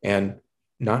scale. And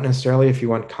not necessarily if you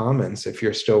want comments, if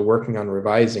you're still working on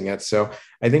revising it. So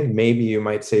I think maybe you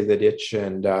might say that Itch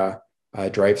and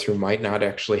Drive-through might not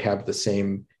actually have the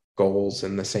same goals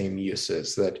and the same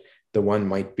uses, that the one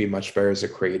might be much better as a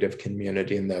creative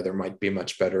community and the other might be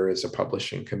much better as a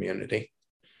publishing community.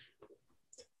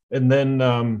 And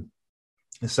then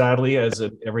sadly,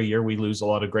 every year we lose a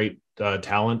lot of great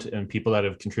talent and people that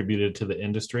have contributed to the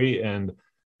industry. And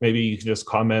maybe you can just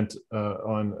comment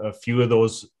on a few of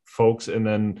those folks. And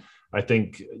then I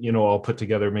think, I'll put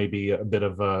together maybe a bit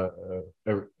of a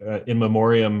in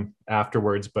memoriam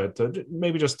afterwards, but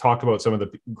maybe just talk about some of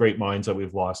the great minds that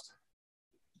we've lost.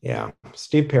 Yeah,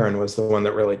 Steve Perrin was the one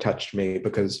that really touched me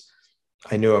because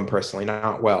I knew him personally,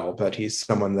 not well, but he's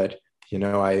someone that,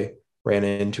 I ran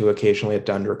into occasionally at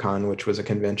DunderCon, which was a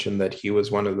convention that he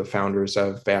was one of the founders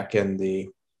of back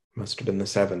in must have been the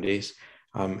 70s,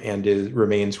 and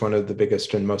remains one of the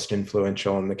biggest and most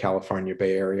influential in the California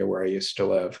Bay Area where I used to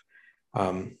live.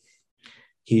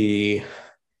 He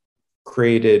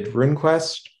created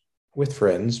RuneQuest with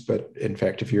friends, but in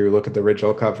fact, if you look at the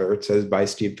original cover, it says by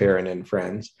Steve Perrin and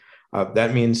friends.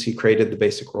 That means he created the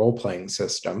basic role-playing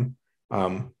system.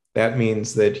 That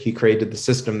means that he created the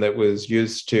system that was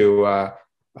used to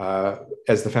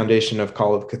as the foundation of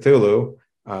Call of Cthulhu,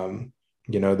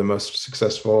 the most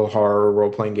successful horror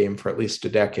role-playing game for at least a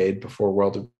decade before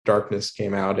World of Darkness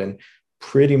came out, and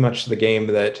pretty much the game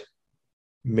that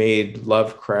made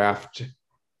Lovecraftian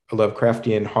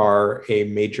horror a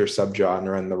major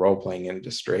subgenre in the role-playing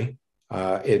industry.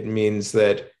 It means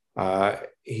that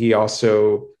he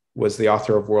also was the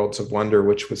author of Worlds of Wonder,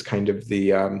 which was kind of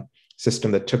the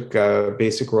system that took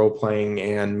basic role-playing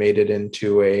and made it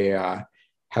into a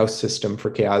house system for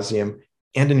Chaosium,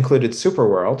 and included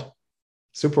Superworld.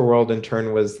 Superworld, in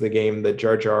turn, was the game that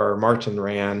Jar Jar Martin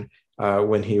ran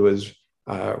when he was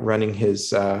running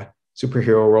his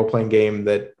superhero role-playing game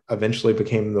that eventually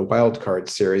became the Wildcard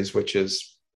series, which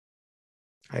is,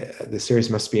 the series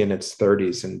must be in its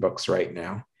 30s in books right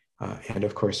now. And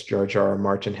of course, Jar Jar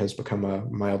Martin has become a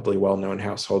mildly well-known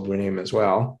household name as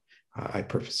well. I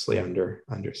purposely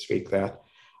underspeak that.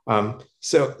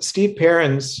 So Steve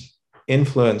Perrin's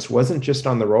influence wasn't just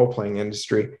on the role-playing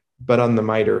industry, but on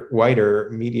the wider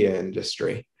media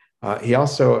industry. He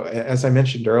also, as I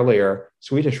mentioned earlier,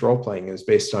 Swedish role-playing is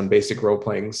based on basic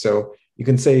role-playing. So you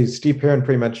can say Steve Perrin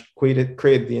pretty much created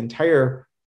the entire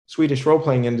Swedish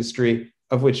role-playing industry,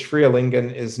 of which Fria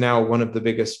Lingen is now one of the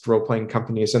biggest role-playing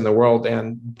companies in the world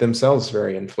and themselves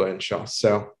very influential.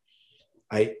 So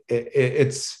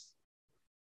it's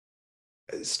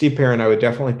Steve Perrin, I would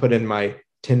definitely put in my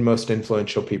 10 most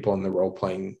influential people in the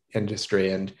role-playing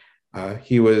industry. And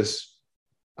he was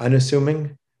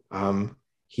unassuming.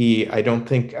 I don't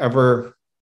think ever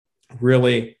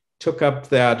really took up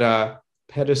that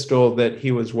pedestal that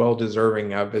he was well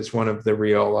deserving of as one of the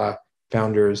real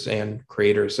founders and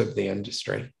creators of the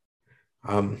industry.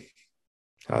 That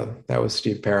was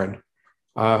Steve Perrin.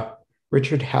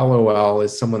 Richard Hallowell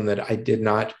is someone that I did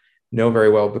not know very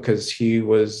well because he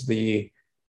was the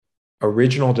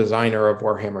original designer of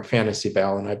Warhammer Fantasy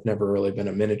Battle, and I've never really been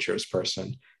a miniatures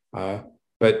person.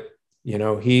 But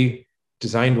he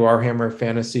designed Warhammer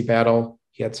Fantasy Battle.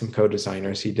 He had some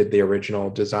co-designers. He did the original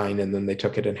design, and then they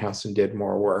took it in-house and did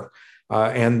more work.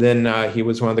 And then he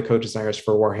was one of the co-designers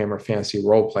for Warhammer Fantasy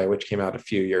Roleplay, which came out a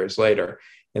few years later.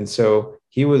 And so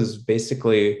he was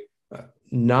basically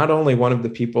not only one of the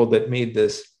people that made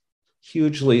this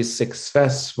hugely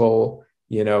successful,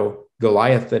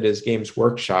 Goliath that is Games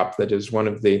Workshop, that is one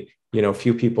of the,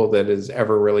 few people that has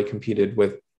ever really competed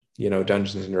with,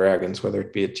 Dungeons and Dragons, whether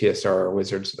it be at TSR or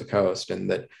Wizards of the Coast,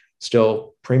 and that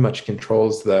still pretty much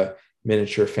controls the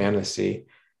miniature fantasy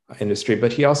industry.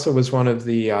 But he also was one of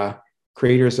the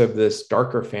creators of this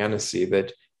darker fantasy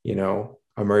that,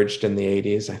 emerged in the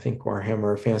 80s. I think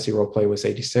Warhammer Fantasy Roleplay was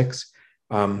 86.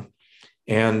 And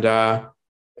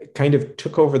kind of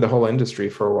took over the whole industry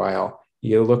for a while.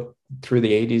 you look through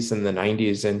the 80s and the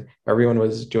 90s, and everyone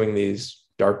was doing these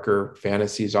darker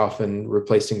fantasies, often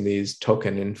replacing these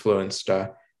token influenced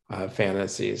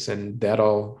fantasies. And that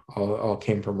all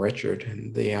came from Richard.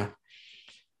 And the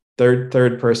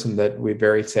third person that we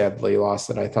very sadly lost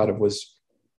that I thought of was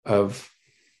of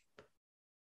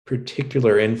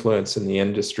particular influence in the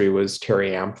industry was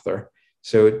Terry Ampler.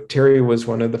 So Terry was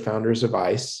one of the founders of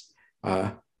ICE,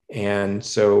 and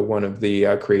so one of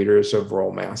the creators of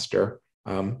Rolemaster.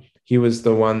 He was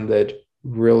the one that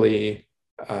really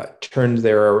turned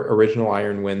their original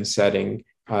Iron Wind setting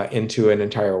into an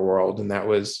entire world, and that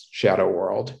was Shadow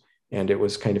World. And it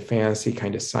was kind of fantasy,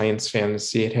 kind of science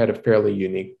fantasy. It had a fairly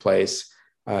unique place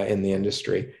in the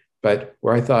industry. But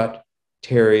where I thought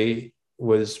Terry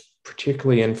was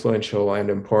particularly influential and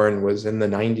important was in the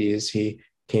 90s. He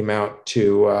came out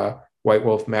to White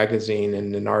Wolf magazine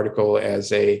in an article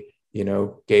as a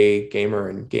gay gamer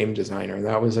and game designer. And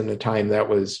that was in a time that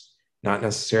was not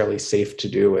necessarily safe to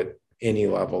do at any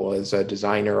level as a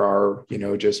designer or,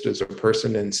 just as a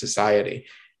person in society.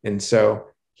 And so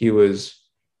he was,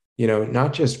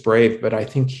 not just brave, but I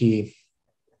think he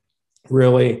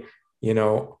really,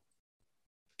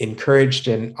 encouraged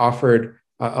and offered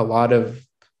a lot of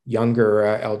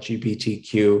younger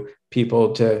LGBTQ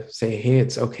people to say, hey,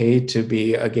 it's okay to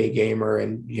be a gay gamer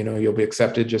and, you'll be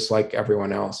accepted just like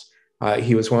everyone else.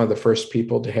 He was one of the first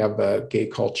people to have a gay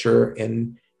culture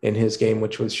in his game,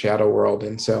 which was Shadow World.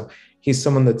 And so he's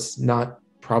someone that's not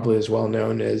probably as well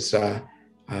known as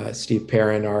Steve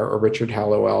Perrin or Richard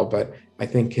Hallowell, but I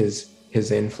think his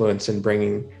influence in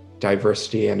bringing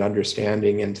diversity and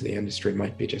understanding into the industry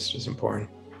might be just as important.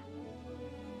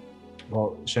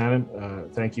 Well, Shannon,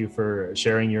 thank you for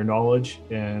sharing your knowledge.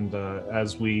 And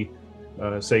as we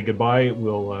say goodbye,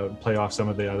 we'll play off some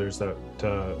of the others that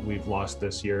we've lost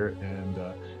this year.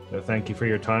 And thank you for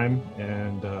your time.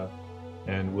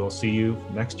 And we'll see you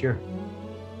next year.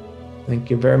 Thank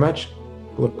you very much.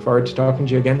 Look forward to talking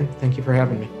to you again. Thank you for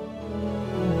having me.